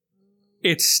later.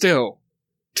 It's still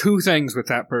two things with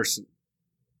that person.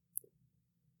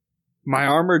 My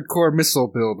Armored Core missile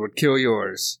build would kill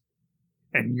yours.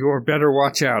 And you're better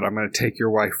watch out, I'm going to take your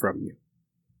wife from you.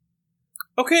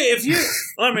 Okay,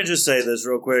 let me just say this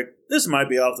real quick. This might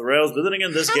be off the rails, but then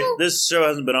again, this show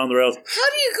hasn't been on the rails. How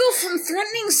do you go from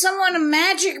threatening someone a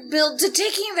magic build to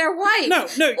taking their wife? No.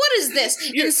 What is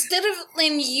this? Instead of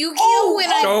in Yu-Gi-Oh! When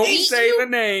I Don't beat say you, the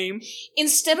name.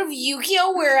 instead of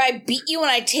Yu-Gi-Oh! Where I beat you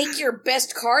and I take your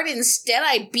best card, instead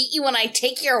I beat you and I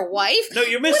take your wife? No,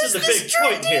 you're What missing is the this big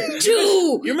point here. turned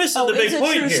into? You're missing the It's big a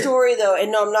point true here. story, though,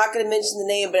 and no, I'm not going to mention the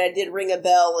name, but I did ring a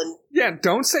bell, and Yeah,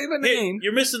 don't say the Hey, name.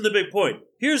 you're missing the big point.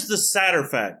 Here's the sadder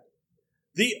fact.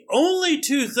 The only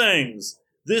two things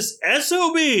this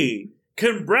SOB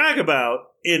can brag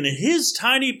about in his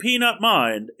tiny peanut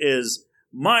mind is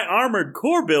my armored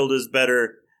core build is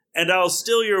better and I'll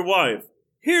steal your wife.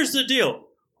 Here's the deal.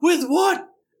 With what?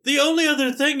 The only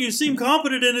other thing you seem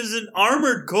competent in is an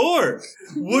armored core.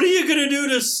 What are you going to do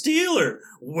to steal her?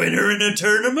 Win her in a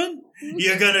tournament?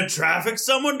 You going to traffic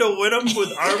someone to win them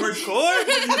with armored core?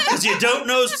 Because you don't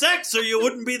know sex or you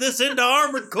wouldn't be this into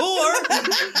armored core.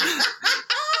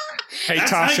 Hey,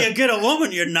 That's Tasha. how you get a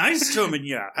woman. You're nice to them and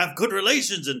you have good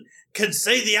relations and can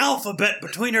say the alphabet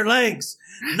between her legs.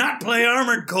 Not play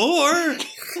armored core.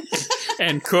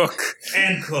 And cook.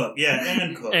 And cook. Yeah,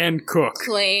 and cook. And cook.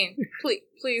 Clean.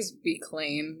 Please be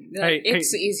clean. Hey,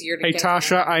 It's easier to Hey, get.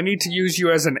 Tasha, I need to use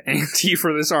you as an ante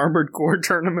for this Armored Core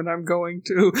tournament I'm going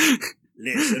to.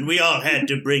 Listen, we all had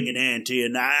to bring an auntie,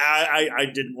 and I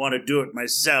didn't want to do it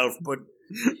myself, but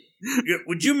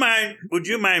would you mind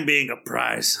being a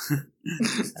prize?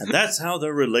 And that's how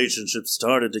the relationship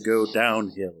started to go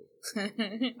downhill.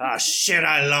 Ah, shit,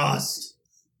 I lost.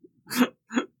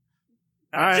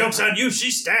 Joke's on you, she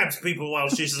stabs people while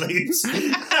she sleeps.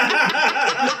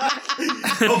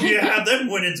 Hope you have them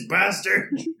winnings,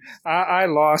 bastard. I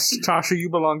lost. Tasha, you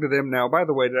belong to them now. By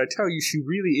the way, did I tell you she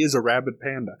really is a rabid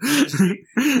panda?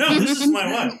 No, this is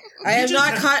my wife. I am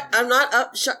not caught. I'm not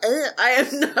up. I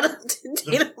am not up to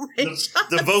date on my job.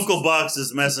 The vocal box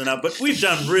is messing up, but we've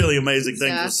done really amazing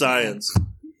things with science.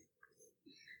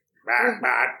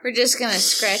 We're just gonna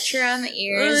scratch her on the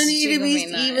ears. I need to jiggle be me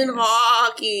Stephen nuts.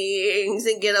 Hawking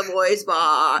and get a voice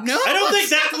box. No, I don't think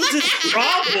that was his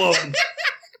problem.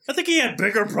 I think he had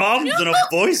bigger problems than a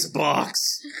voice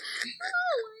box.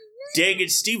 Dang it,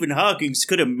 Stephen Hawking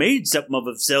could have made something of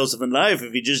himself in life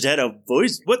if he just had a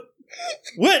voice. What?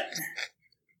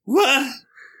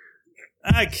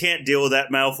 I can't deal with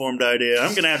that malformed idea.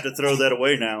 I'm going to have to throw that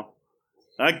away now.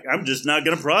 I'm just not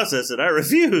going to process it. I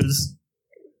refuse.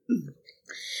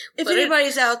 If But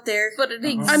anybody's out there, but it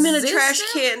exists. I'm in a trash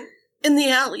can in the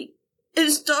alley.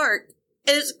 It's dark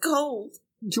and it's cold.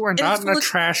 You are it's not in full a of-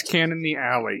 trash can in the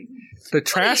alley. The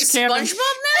trash can. SpongeBob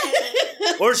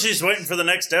now? Or she's waiting for the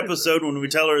next episode when we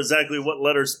tell her exactly what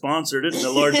letter sponsored it, and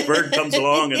a large bird comes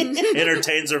along and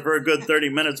entertains her for a good 30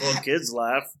 minutes while kids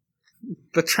laugh.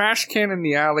 The trash can in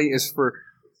the alley is for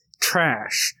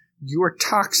trash. You are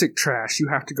toxic trash. You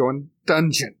have to go in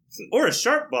dungeon. Or a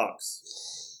sharp box.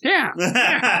 Yeah.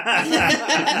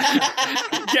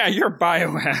 Yeah, you're a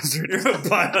biohazard.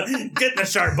 Get in the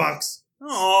sharp box.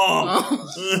 Oh.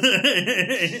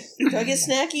 Do I get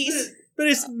snackies? But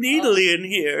it's needly in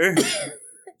here.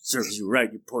 Serves you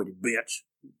right, you pointy bitch.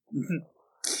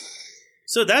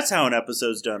 So that's how an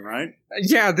episode's done, right?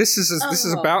 Yeah, this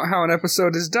is about how an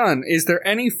episode is done. Is there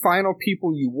any final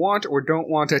people you want or don't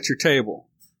want at your table?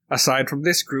 Aside from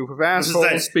this group of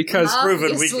assholes, because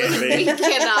proven we Obviously, can be. we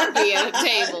cannot be at a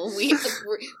table.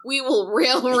 We will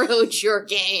railroad your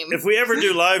game. If we ever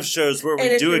do live shows where And we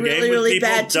if do a you're game really, with really people,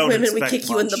 bad to don't women, we expect kick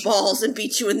you in the much. balls and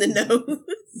beat you in the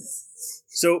nose.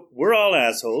 So we're all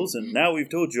assholes, and now we've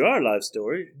told you our life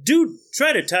story. Dude,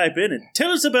 try to type in and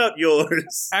tell us about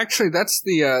yours. actually that's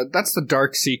the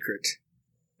dark secret.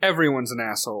 Everyone's an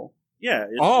asshole. Yeah,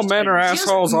 it's All just men are Just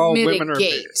assholes. All women are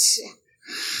mitigate bitches.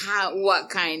 what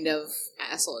kind of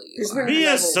asshole you There's are. Be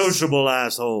a levels. sociable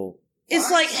asshole. It's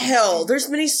like hell. There's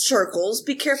many circles.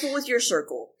 Be careful with your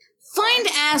circle. Find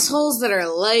assholes that are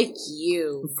like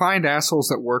you. Find assholes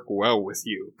that work well with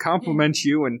you, compliment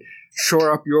you, and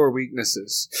shore up your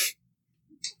weaknesses.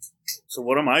 So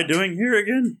what am I doing here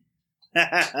again?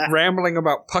 Rambling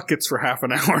about puckets for half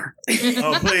an hour.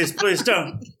 Oh, please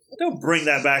don't bring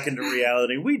that back into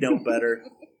reality. We know better.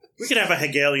 We could have a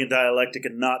Hegelian dialectic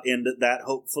and not end at that,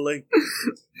 hopefully.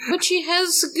 But she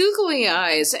has googly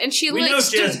eyes, and she We likes know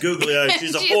she to, has googly eyes.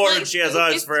 She's a She whore and likes she has to-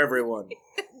 eyes for everyone.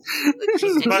 and Bucket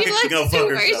she can likes go to fuck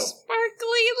wear herself.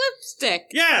 sparkly lipstick.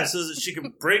 Yeah, so that she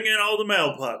can bring in all the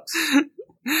male pucks.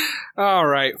 All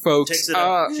right, folks. Takes it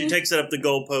up. She takes it up the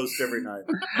goalpost every night.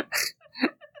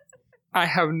 I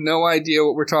have no idea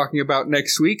what we're talking about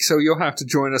next week, so you'll have to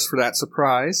join us for that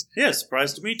surprise. Yeah,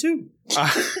 surprise to me too.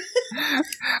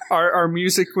 Our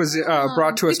music was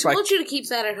brought to us We by told you to keep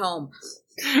that at home.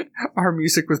 Our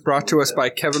music was brought to us by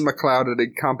Kevin MacLeod at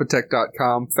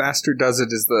Incompetech.com. Faster Does It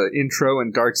is the intro,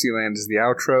 and Darksealand is the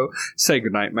outro. Say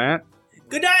goodnight, Matt.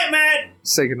 Good night, man.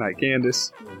 Say goodnight,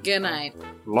 Candace. Good night.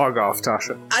 Log off,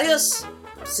 Tasha. Adios.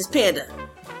 This is Panda.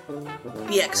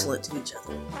 Be excellent to each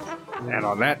other. And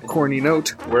on that corny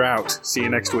note, we're out. See you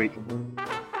next week.